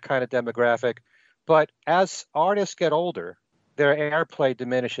 that kind of demographic. But as artists get older, their airplay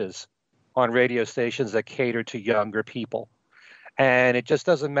diminishes on radio stations that cater to younger people. And it just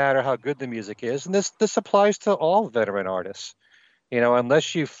doesn't matter how good the music is. And this applies to all veteran artists.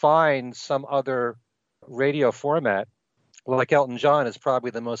 Unless you find some other radio format, like Elton John is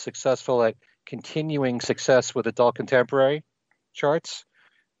probably the most successful at continuing success with adult contemporary charts.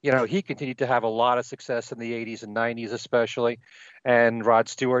 He continued to have a lot of success in the 80s and 90s especially. And Rod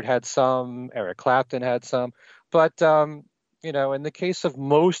Stewart had some, Eric Clapton had some. But, in the case of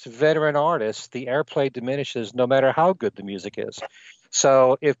most veteran artists, the airplay diminishes no matter how good the music is.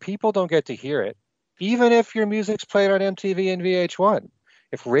 So if people don't get to hear it, even if your music's played on MTV and VH1,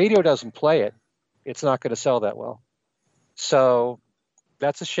 if radio doesn't play it, it's not going to sell that well. So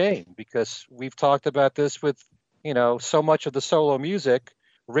that's a shame, because we've talked about this with, so much of the solo music.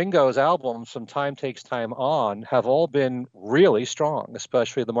 Ringo's albums from Time Takes Time on have all been really strong,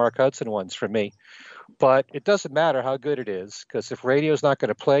 especially the Mark Hudson ones for me. But it doesn't matter how good it is, because if radio's not going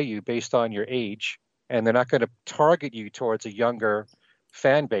to play you based on your age, and they're not going to target you towards a younger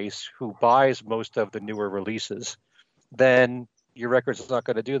fan base who buys most of the newer releases, then your record's not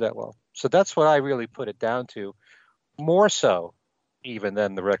going to do that well. So that's what I really put it down to, more so even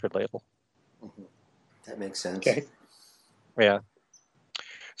than the record label. That makes sense. Okay. Yeah.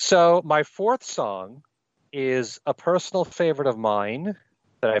 So my 4th song is a personal favorite of mine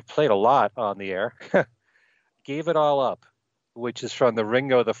that I've played a lot on the air, Gave It All Up, which is from the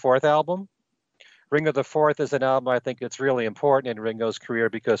Ringo the Fourth album. Ringo the Fourth is an album I think it's really important in Ringo's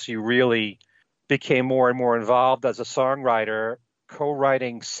career because he really became more and more involved as a songwriter,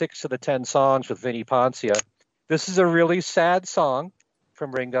 co-writing 6 of the 10 songs with Vinnie Poncia. This is a really sad song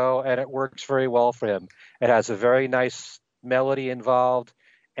from Ringo, and it works very well for him. It has a very nice melody involved,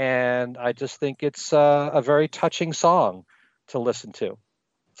 and I just think it's a very touching song to listen to.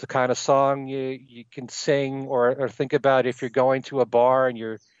 It's the kind of song you can sing or think about if you're going to a bar and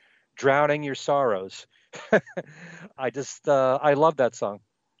you're drowning your sorrows. I love that song.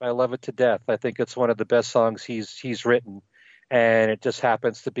 I love it to death. I think it's one of the best songs he's written, and it just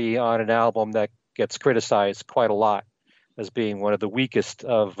happens to be on an album that gets criticized quite a lot as being one of the weakest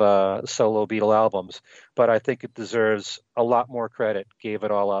of solo Beatle albums. But I think it deserves a lot more credit. Gave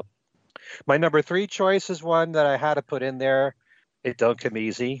it all up. My number 3 choice is one that I had to put in there. It don't come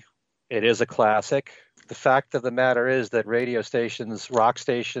easy. It is a classic. The fact of the matter is that radio stations, rock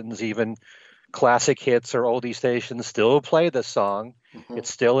stations, even classic hits or oldie stations still play this song. Mm-hmm. It's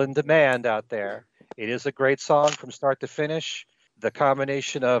still in demand out there. It is a great song from start to finish. The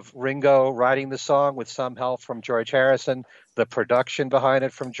combination of Ringo writing the song with some help from George Harrison, the production behind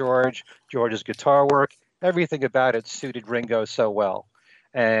it from George's guitar work, everything about it suited Ringo so well.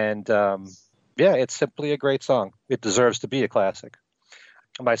 And it's simply a great song. It deserves to be a classic.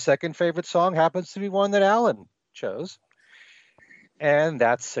 My second favorite song happens to be one that Alan chose, and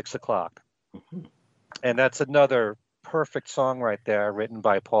that's 6 O'Clock. Mm-hmm. And that's another perfect song right there, written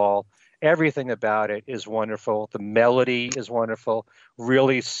by Paul. Everything about it is wonderful. The melody is wonderful,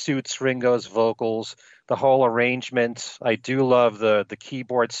 really suits Ringo's vocals. The whole arrangement, I do love the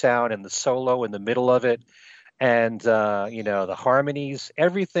keyboard sound and the solo in the middle of it. And, the harmonies,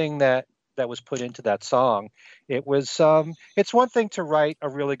 everything that was put into that song. It was, it's one thing to write a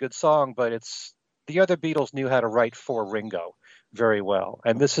really good song, but the other Beatles knew how to write for Ringo very well.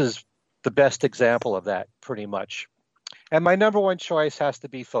 And this is the best example of that, pretty much. And my number 1 choice has to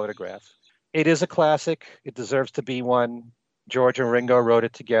be Photograph. It is a classic. It deserves to be one. George and Ringo wrote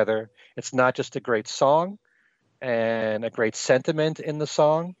it together. It's not just a great song and a great sentiment in the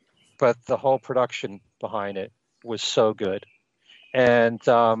song, but the whole production behind it was so good. And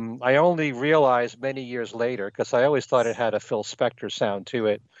I only realized many years later, because I always thought it had a Phil Spector sound to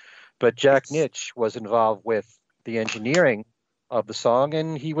it, but Jack Nitsch was involved with the engineering of the song,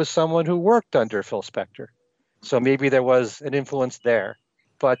 and he was someone who worked under Phil Spector. So maybe there was an influence there.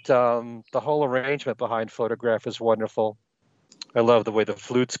 But the whole arrangement behind Photograph is wonderful. I love the way the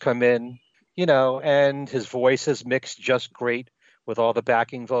flutes come in, and his voice is mixed just great with all the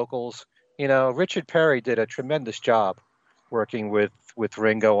backing vocals. Richard Perry did a tremendous job working with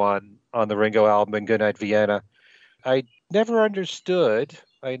Ringo on the Ringo album and Goodnight Vienna. I never understood,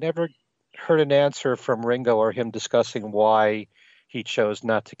 I never heard an answer from Ringo or him discussing why he chose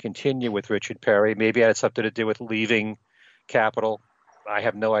not to continue with Richard Perry. Maybe it had something to do with leaving Capitol. I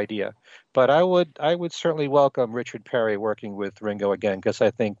have no idea. But I would certainly welcome Richard Perry working with Ringo again, because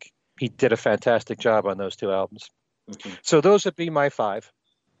I think he did a fantastic job on those 2 albums. Mm-hmm. So those would be my 5.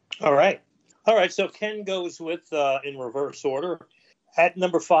 All right. So Ken goes with, in reverse order. At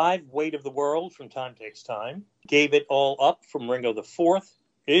number 5, Weight of the World from Time Takes Time. Gave It All Up from Ringo the Fourth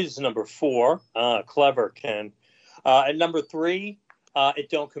is number 4. Clever, Ken. At number 3, It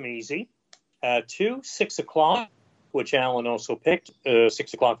Don't Come Easy. 2, 6 O'Clock, which Alan also picked.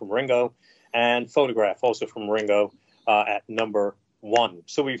 6 O'Clock from Ringo. And Photograph, also from Ringo, at number 1.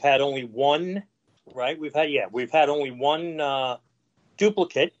 So we've had only one, right? We've had only one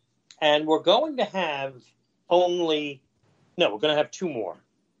duplicate. And we're going to have we're going to have 2 more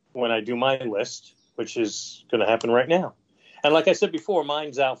when I do my list, which is going to happen right now. And like I said before,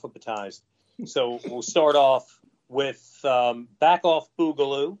 mine's alphabetized. So we'll start off with Back Off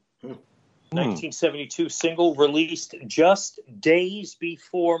Boogaloo, 1972 single, released just days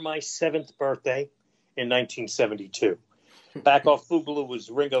before my 7th birthday in 1972. Back Off Boogaloo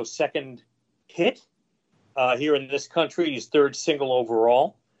was Ringo's second hit here in this country, his 3rd single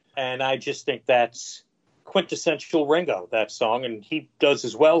overall. And I just think that's quintessential Ringo, that song. And he does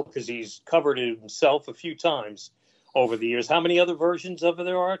as well because he's covered it himself a few times over the years. How many other versions of it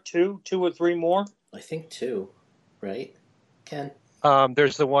there are? 2 or 3 more? I think 2, right, Ken?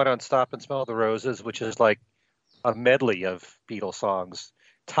 There's the one on Stop and Smell the Roses, which is like a medley of Beatles songs,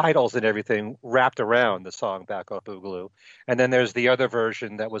 titles and everything wrapped around the song Back Off Boogaloo. And then there's the other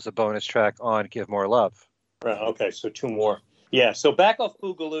version that was a bonus track on Give More Love. Right, okay, so 2 more. Yeah, so Back Off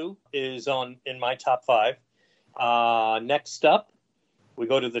Boogaloo is in my top 5. Next up, we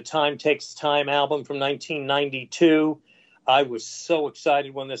go to the Time Takes Time album from 1992. I was so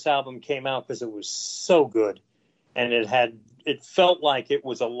excited when this album came out because it was so good. And it felt like it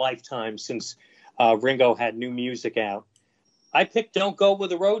was a lifetime since Ringo had new music out. I picked Don't Go Where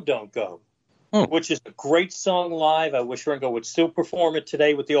the Road Don't Go, which is a great song live. I wish Ringo would still perform it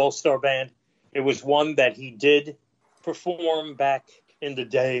today with the All-Star Band. It was one that he did perform back in the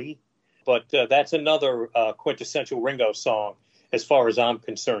day, but that's another quintessential Ringo song as far as I'm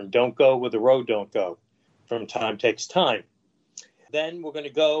concerned. Don't Go Where the Road Don't Go from Time Takes Time. Then we're going to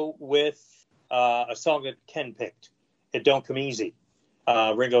go with a song that Ken picked, It Don't Come Easy,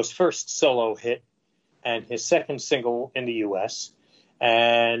 Ringo's first solo hit and his second single in the U.S.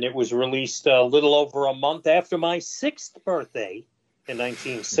 and it was released a little over a month after my 6th birthday in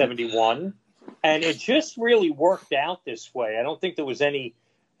 1971. And it just really worked out this way. I don't think there was any,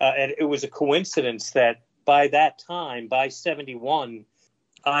 and it was a coincidence that by that time, by 71,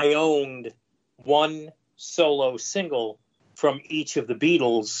 I owned one solo single from each of the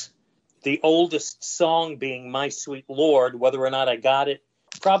Beatles, the oldest song being My Sweet Lord. Whether or not I got it,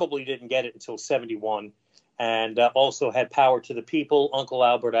 probably didn't get it until 71. And also had Power to the People, Uncle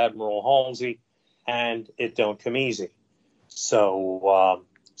Albert, Admiral Halsey, and It Don't Come Easy. So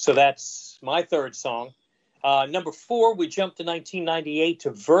that's my third song. Number 4, we jumped to 1998 to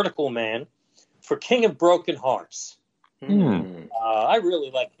Vertical Man for King of Broken Hearts. I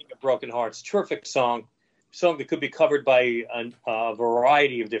really like King of Broken Hearts. Terrific song that could be covered by a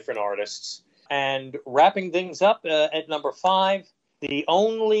variety of different artists. And wrapping things up at number 5,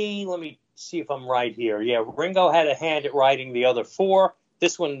 let me see if I'm right here. Yeah, Ringo had a hand at writing the other 4.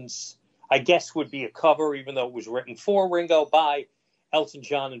 This one's, I guess, would be a cover, even though it was written for Ringo by Elton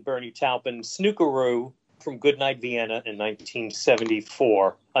John and Bernie Taupin. Snookeroo from Goodnight Vienna in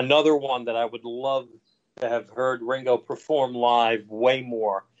 1974. Another one that I would love to have heard Ringo perform live way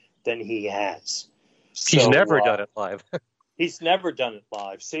more than he has. He's never done it live. He's never done it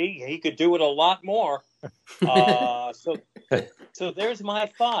live. See, he could do it a lot more. So there's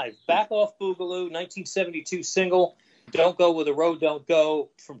my 5. Back Off Boogaloo, 1972 single. Don't Go Where the Road Don't Go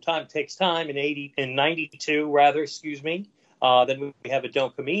from Time Takes Time in 92, excuse me. Then we have It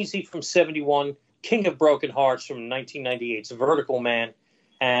Don't Come Easy from 71, King of Broken Hearts from 1998's Vertical Man,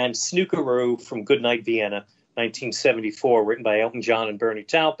 and Snookeroo from Goodnight Vienna, 1974, written by Elton John and Bernie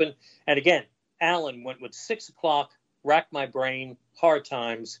Taupin. And again, Alan went with 6 o'clock, Rack My Brain, Hard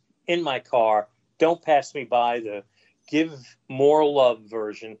Times, In My Car, Don't Pass Me By, the Give More Love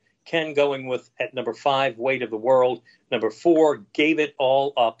version. Ken going with, at number 5, Weight of the World. Number 4, Gave It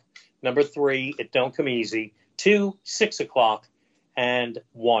All Up. Number 3, It Don't Come Easy. 2, 6 o'clock. And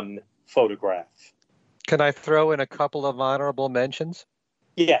 1, Photograph. Can I throw in a couple of honorable mentions?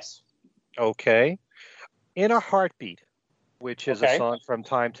 Yes. Okay. In a Heartbeat, which is a song from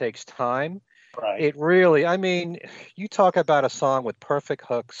Time Takes Time. Right. It really, I mean, you talk about a song with perfect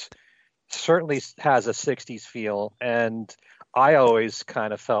hooks, certainly has a 60s feel, and I always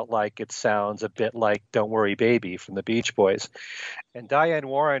kind of felt like it sounds a bit like Don't Worry Baby from the Beach Boys. And Diane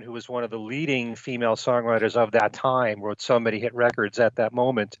Warren, who was one of the leading female songwriters of that time, wrote so many hit records at that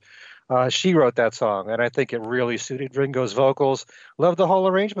moment. She wrote that song, and I think it really suited Ringo's vocals. Love the whole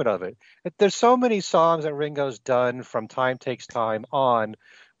arrangement of it. There's so many songs that Ringo's done from Time Takes Time on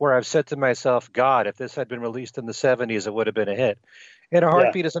where I've said to myself, God, if this had been released in the 70s, it would have been a hit. And A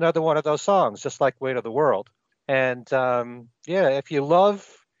Heartbeat is another one of those songs, just like Weight of the World. And if you love,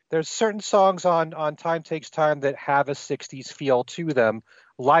 there's certain songs on Time Takes Time that have a 60s feel to them,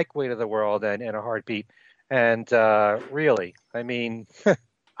 like Weight of the World and A Heartbeat. And really, I mean,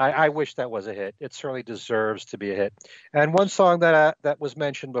 I wish that was a hit. It certainly deserves to be a hit. And one song that was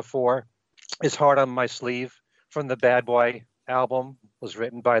mentioned before is Heart on My Sleeve from the Bad Boy album. Was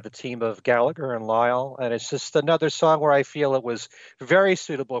written by the team of Gallagher and Lyle, and it's just another song where I feel it was very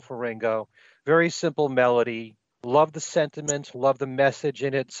suitable for Ringo. Very simple melody. Love the sentiment, love the message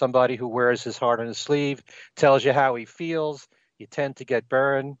in it. Somebody who wears his heart on his sleeve, tells you how he feels. You tend to get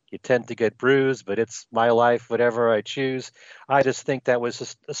burned, you tend to get bruised, but it's my life, whatever I choose. I just think that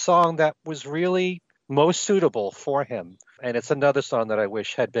was a song that was really most suitable for him. And it's another song that I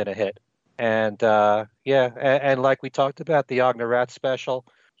wish had been a hit. And and like we talked about, the Agner Rat special,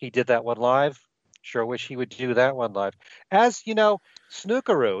 he did that one live. Sure wish he would do that one live. As you know,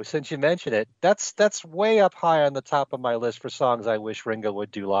 Snookeroo, since you mentioned it, that's way up high on the top of my list for songs I wish Ringo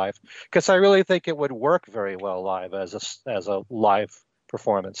would do live, because I really think it would work very well live as a live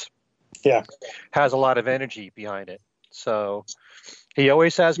performance. Yeah, has a lot of energy behind it. So he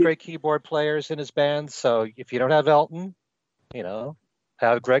always has great keyboard players in his band. So if you don't have Elton,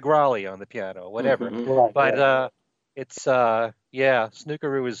 have Greg Raleigh on the piano, whatever. Right, but it's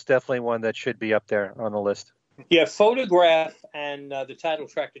Snookeroo is definitely one that should be up there on the list. Yeah, Photograph and the title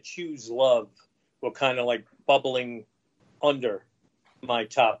track to Choose Love were kind of like bubbling under my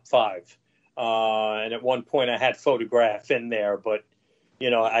top 5. And at one point I had Photograph in there, but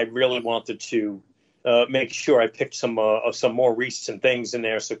I really wanted to make sure I picked some more recent things in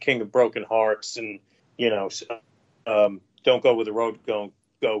there. So King of Broken Hearts and Don't Go Where the Road Don't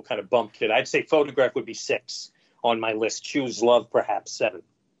Go kind of bumped it. I'd say Photograph would be 6 on my list. Choose Love perhaps 7.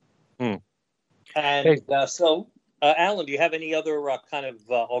 And Alan, do you have any other kind of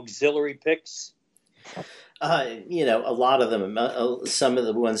auxiliary picks? A lot of them, some of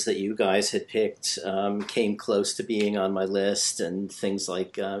the ones that you guys had picked came close to being on my list, and things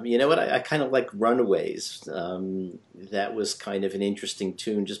like, you know what, I kind of like Runaways. That was kind of an interesting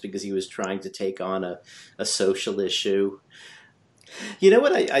tune just because he was trying to take on a social issue. You know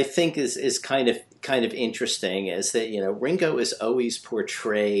what I think is kind of interesting is that, Ringo is always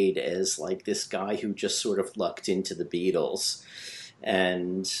portrayed as like this guy who just sort of lucked into the Beatles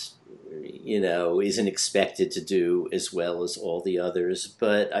and isn't expected to do as well as all the others.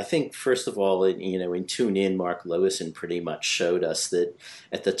 But I think, first of all, in Tune In, Mark Lewison pretty much showed us that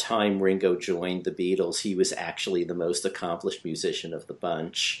at the time Ringo joined the Beatles, he was actually the most accomplished musician of the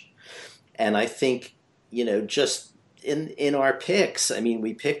bunch. And I think, just in our picks, I mean,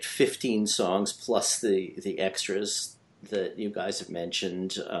 we picked 15 songs plus the extras that you guys have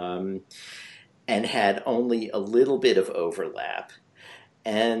mentioned, and had only a little bit of overlap.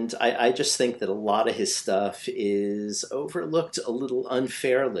 And I just think that a lot of his stuff is overlooked a little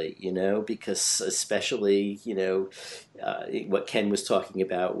unfairly, because especially, what Ken was talking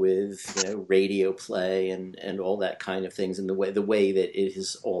about with, radio play and all that kind of things, and the way that it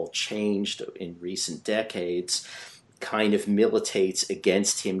has all changed in recent decades kind of militates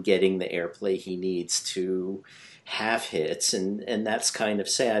against him getting the airplay he needs to have hits. And that's kind of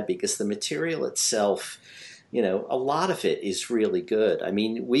sad because the material itself, a lot of it is really good. I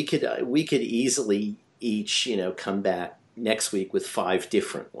mean, we could easily each, come back next week with 5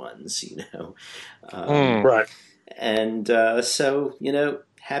 different ones, Right. And so,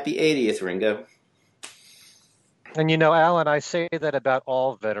 happy 80th, Ringo. And Alan, I say that about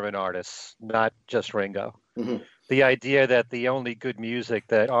all veteran artists, not just Ringo. Mm-hmm. The idea that the only good music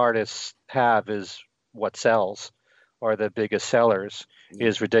that artists have is what sells, or the biggest sellers,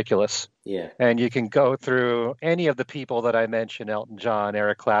 is ridiculous. Yeah. And you can go through any of the people that I mentioned, Elton John,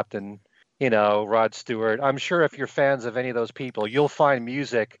 Eric Clapton, Rod Stewart. I'm sure if you're fans of any of those people, you'll find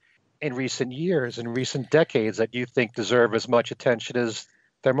music in recent years, in recent decades, that you think deserve as much attention as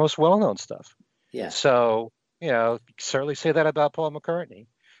their most well-known stuff. Yeah. So, certainly say that about Paul McCartney.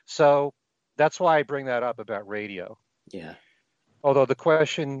 So that's why I bring that up about radio. Yeah. Although the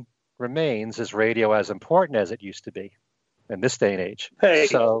question remains, is radio as important as it used to be in this day and age? Hey.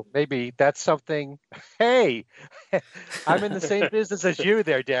 So maybe that's something. Hey, I'm in the same business as you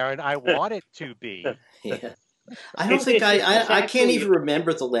there, Darren. I want it to be. Yeah. I don't think I can't even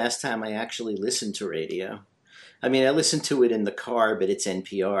remember the last time I actually listened to radio. I mean, I listened to it in the car, but it's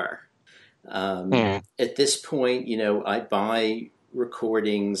NPR. At this point, I buy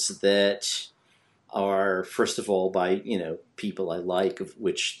recordings that are, first of all, by, people I like, of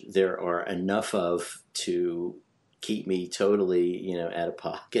which there are enough of to keep me totally, out of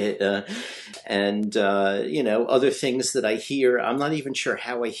pocket. And other things that I hear, I'm not even sure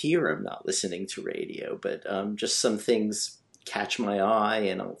how I hear them not listening to radio, but just some things catch my eye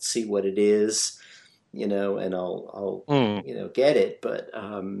and I'll see what it is, and I'll get it. But,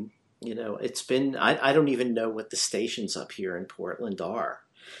 it's been, I don't even know what the stations up here in Portland are.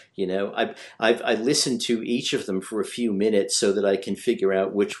 I listened to each of them for a few minutes so that I can figure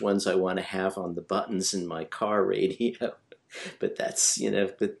out which ones I want to have on the buttons in my car radio. But that's,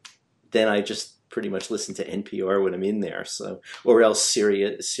 but then I just pretty much listen to NPR when I'm in there. So, or else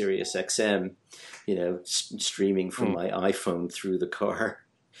Sirius XM, streaming from my iPhone through the car.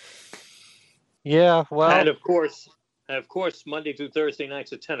 Yeah, well, and of course, Monday through Thursday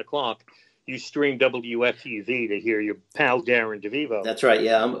nights at 10 o'clock. You stream WFUV to hear your pal Darren DeVivo. That's right.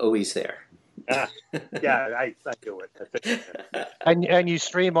 Yeah, I'm always there. Yeah, I do it. And you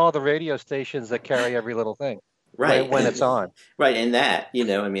stream all the radio stations that carry every little thing, right? When it's on, right? And that,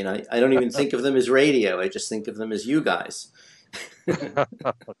 I mean, I don't even think of them as radio. I just think of them as you guys.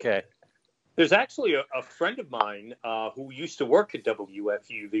 Okay. There's actually a friend of mine who used to work at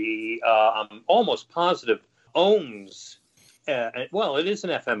WFUV. I'm almost positive owns. Well, it is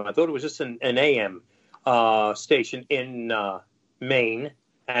an FM. I thought it was just an AM station in Maine,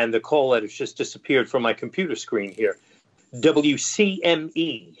 and the call letters just disappeared from my computer screen here.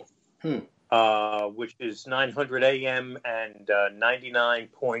 WCME, which is 900 AM and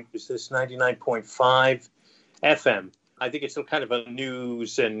 99.5 FM. I think it's some kind of a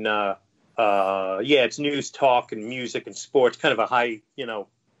news and it's news, talk, and music and sports. Kind of a high,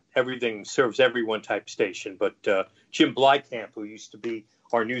 everything serves everyone type station. But Jim Blykamp, who used to be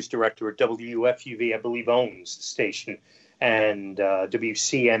our news director at WFUV, I believe owns the station, and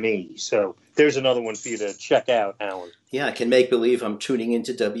WCME. So there's another one for you to check out, Alan. Yeah, I can make believe I'm tuning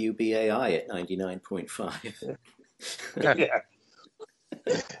into WBAI at 99.5. Yeah.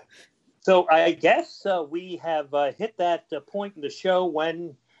 So I guess we have hit that point in the show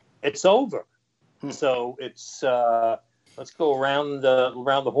when it's over. So it's let's go around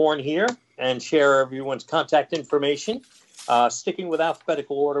the horn here and share everyone's contact information. Sticking with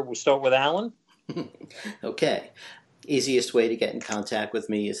alphabetical order, we'll start with Alan. Okay. Easiest way to get in contact with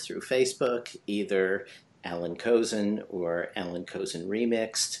me is through Facebook, either Alan Kozin or Alan Kozin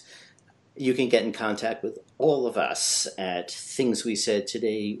Remixed. You can get in contact with all of us at Things We Said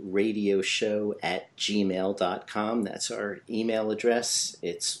Today Radio Show at gmail.com. That's our email address.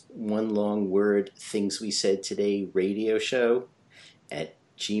 It's one long word, Things We Said Today Radio Show at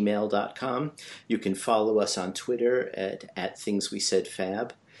gmail.com. You can follow us on Twitter at Things We Said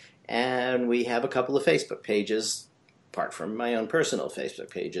Fab. And we have a couple of Facebook pages, apart from my own personal Facebook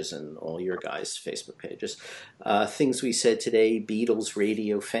pages and all your guys' Facebook pages. Things We Said Today, Beatles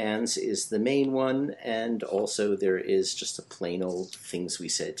Radio Fans is the main one, and also there is just a plain old Things We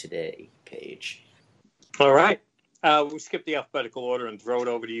Said Today page. All right. We'll skip the alphabetical order and throw it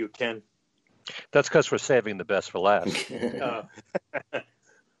over to you, Ken. That's because we're saving the best for last.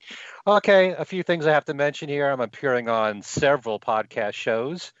 Okay, a few things I have to mention here. I'm appearing on several podcast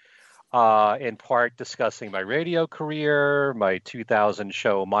shows. In part discussing my radio career, my 2000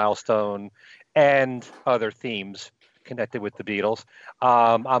 show milestone, and other themes connected with the Beatles.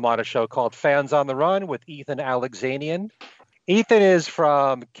 I'm on a show called Fans on the Run with Ethan Alexanian. Ethan is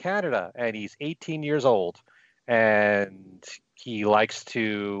from Canada, and he's 18 years old, and he likes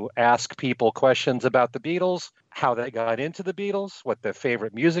to ask people questions about the Beatles, how they got into the Beatles, what their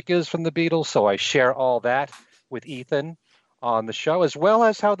favorite music is from the Beatles, so I share all that with Ethan on the show, as well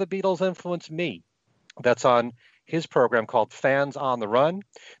as how the Beatles influenced me. That's on his program called Fans on the Run.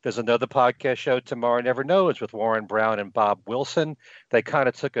 There's another podcast show, Tomorrow Never Knows, with Warren Brown and Bob Wilson. They kind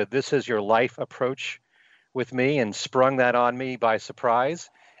of took a This Is Your Life approach with me and sprung that on me by surprise.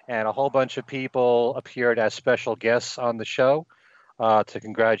 And a whole bunch of people appeared as special guests on the show to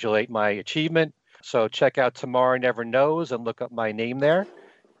congratulate my achievement. So check out Tomorrow Never Knows and look up my name there.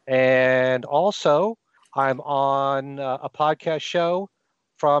 And also, I'm on a podcast show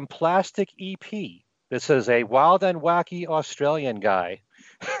from Plastic EP. This is a wild and wacky Australian guy.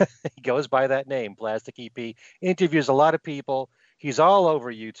 He goes by that name, Plastic EP. Interviews a lot of people. He's all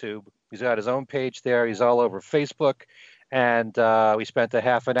over YouTube. He's got his own page there. He's all over Facebook. And we spent a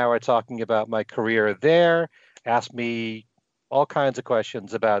half an hour talking about my career there. Asked me all kinds of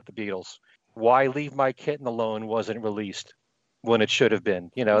questions about the Beatles. Why Leave My Kitten Alone wasn't released when it should have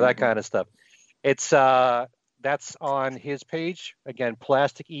been. You know, that kind of stuff. It's that's on his page. Again,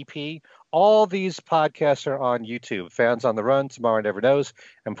 Plastic EP. All these podcasts are on YouTube. Fans on the Run, Tomorrow Never Knows,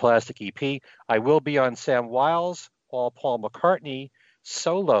 and Plastic EP. I will be on Sam Wiles' Paul McCartney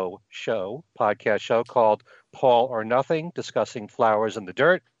solo show, podcast show called Paul or Nothing, discussing flowers in the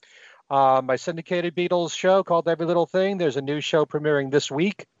dirt. My syndicated Beatles show called Every Little Thing. There's a new show premiering this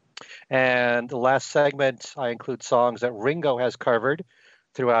week. And the last segment, I include songs that Ringo has covered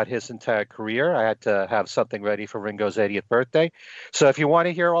throughout his entire career. I had to have something ready for Ringo's 80th birthday. So if you want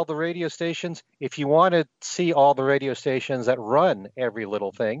to hear all the radio stations, if you want to see all the radio stations that run Every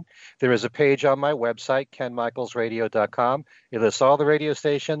Little Thing, there is a page on my website, kenmichaelsradio.com. It lists all the radio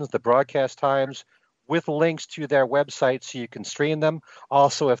stations, the broadcast times, with links to their website so you can stream them.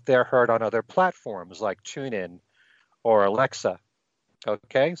 Also, if they're heard on other platforms like TuneIn or Alexa.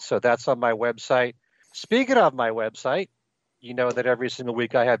 Okay, so that's on my website. Speaking of my website, you know that every single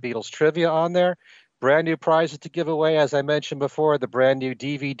week I have Beatles trivia on there. Brand new prizes to give away, as I mentioned before, the brand new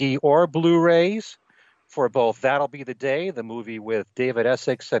DVD or Blu-rays for both That'll Be the Day, the movie with David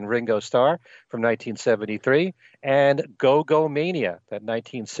Essex and Ringo Starr from 1973, and Go Go Mania, that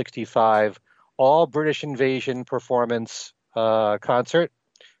 1965 all-British Invasion performance concert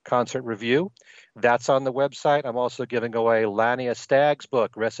review. That's on the website. I'm also giving away Lania Stagg's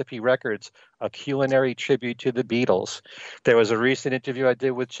book, Recipe Records, a culinary tribute to the Beatles. There was a recent interview I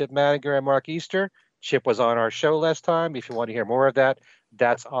did with Chip Madinger and Mark Easter. Chip was on our show last time. If you want to hear more of that,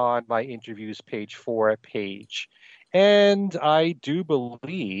 that's on my interviews page 4 page. And I do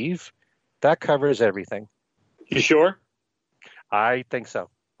believe that covers everything. You sure? I think so.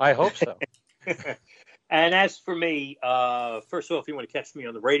 I hope so. And as for me, first of all, if you want to catch me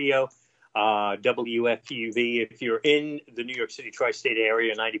on the radio, WFUV, if you're in the New York City tri-state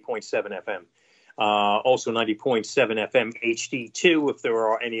area, 90.7 FM. Also 90.7 FM HD2, if there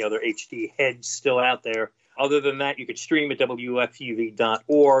are any other HD heads still out there. Other than that, you could stream at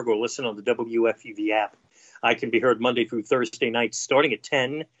WFUV.org or listen on the WFUV app. I can be heard Monday through Thursday nights starting at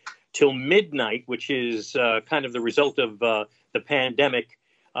 10 till midnight, which is kind of the result of the pandemic.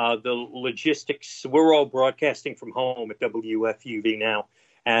 The logistics, we're all broadcasting from home at WFUV now,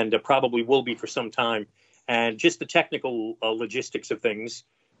 and probably will be for some time. And just the technical logistics of things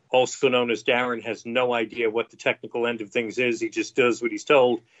also known as Darren, has no idea what the technical end of things is. He just does what he's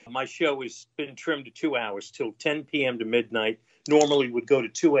told. My show has been trimmed to 2 hours, till 10 p.m. to midnight. Normally would go to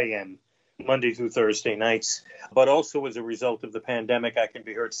 2 a.m. Monday through Thursday nights. But also as a result of the pandemic, I can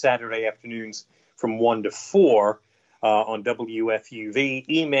be heard Saturday afternoons from 1 to 4 on WFUV.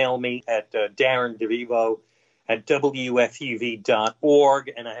 Email me at Darren DeVivo at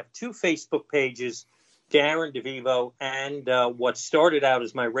WFUV.org. And I have 2 Facebook pages, Darren DeVivo, and what started out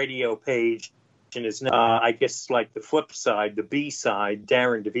as my radio page and is now, I guess, like the flip side, the B side,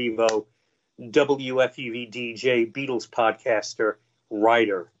 Darren DeVivo, WFUV DJ, Beatles podcaster,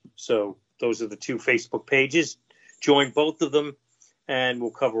 writer. So those are the 2 Facebook pages. Join both of them, and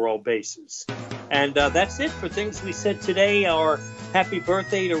we'll cover all bases. And that's it for Things We Said Today, our Happy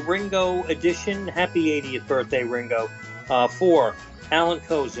Birthday to Ringo edition. Happy 80th birthday, Ringo. For Alan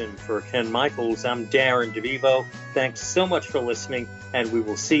Kozin, for Ken Michaels, I'm Darren DeVivo. Thanks so much for listening, and we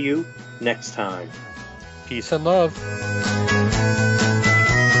will see you next time. Peace and love.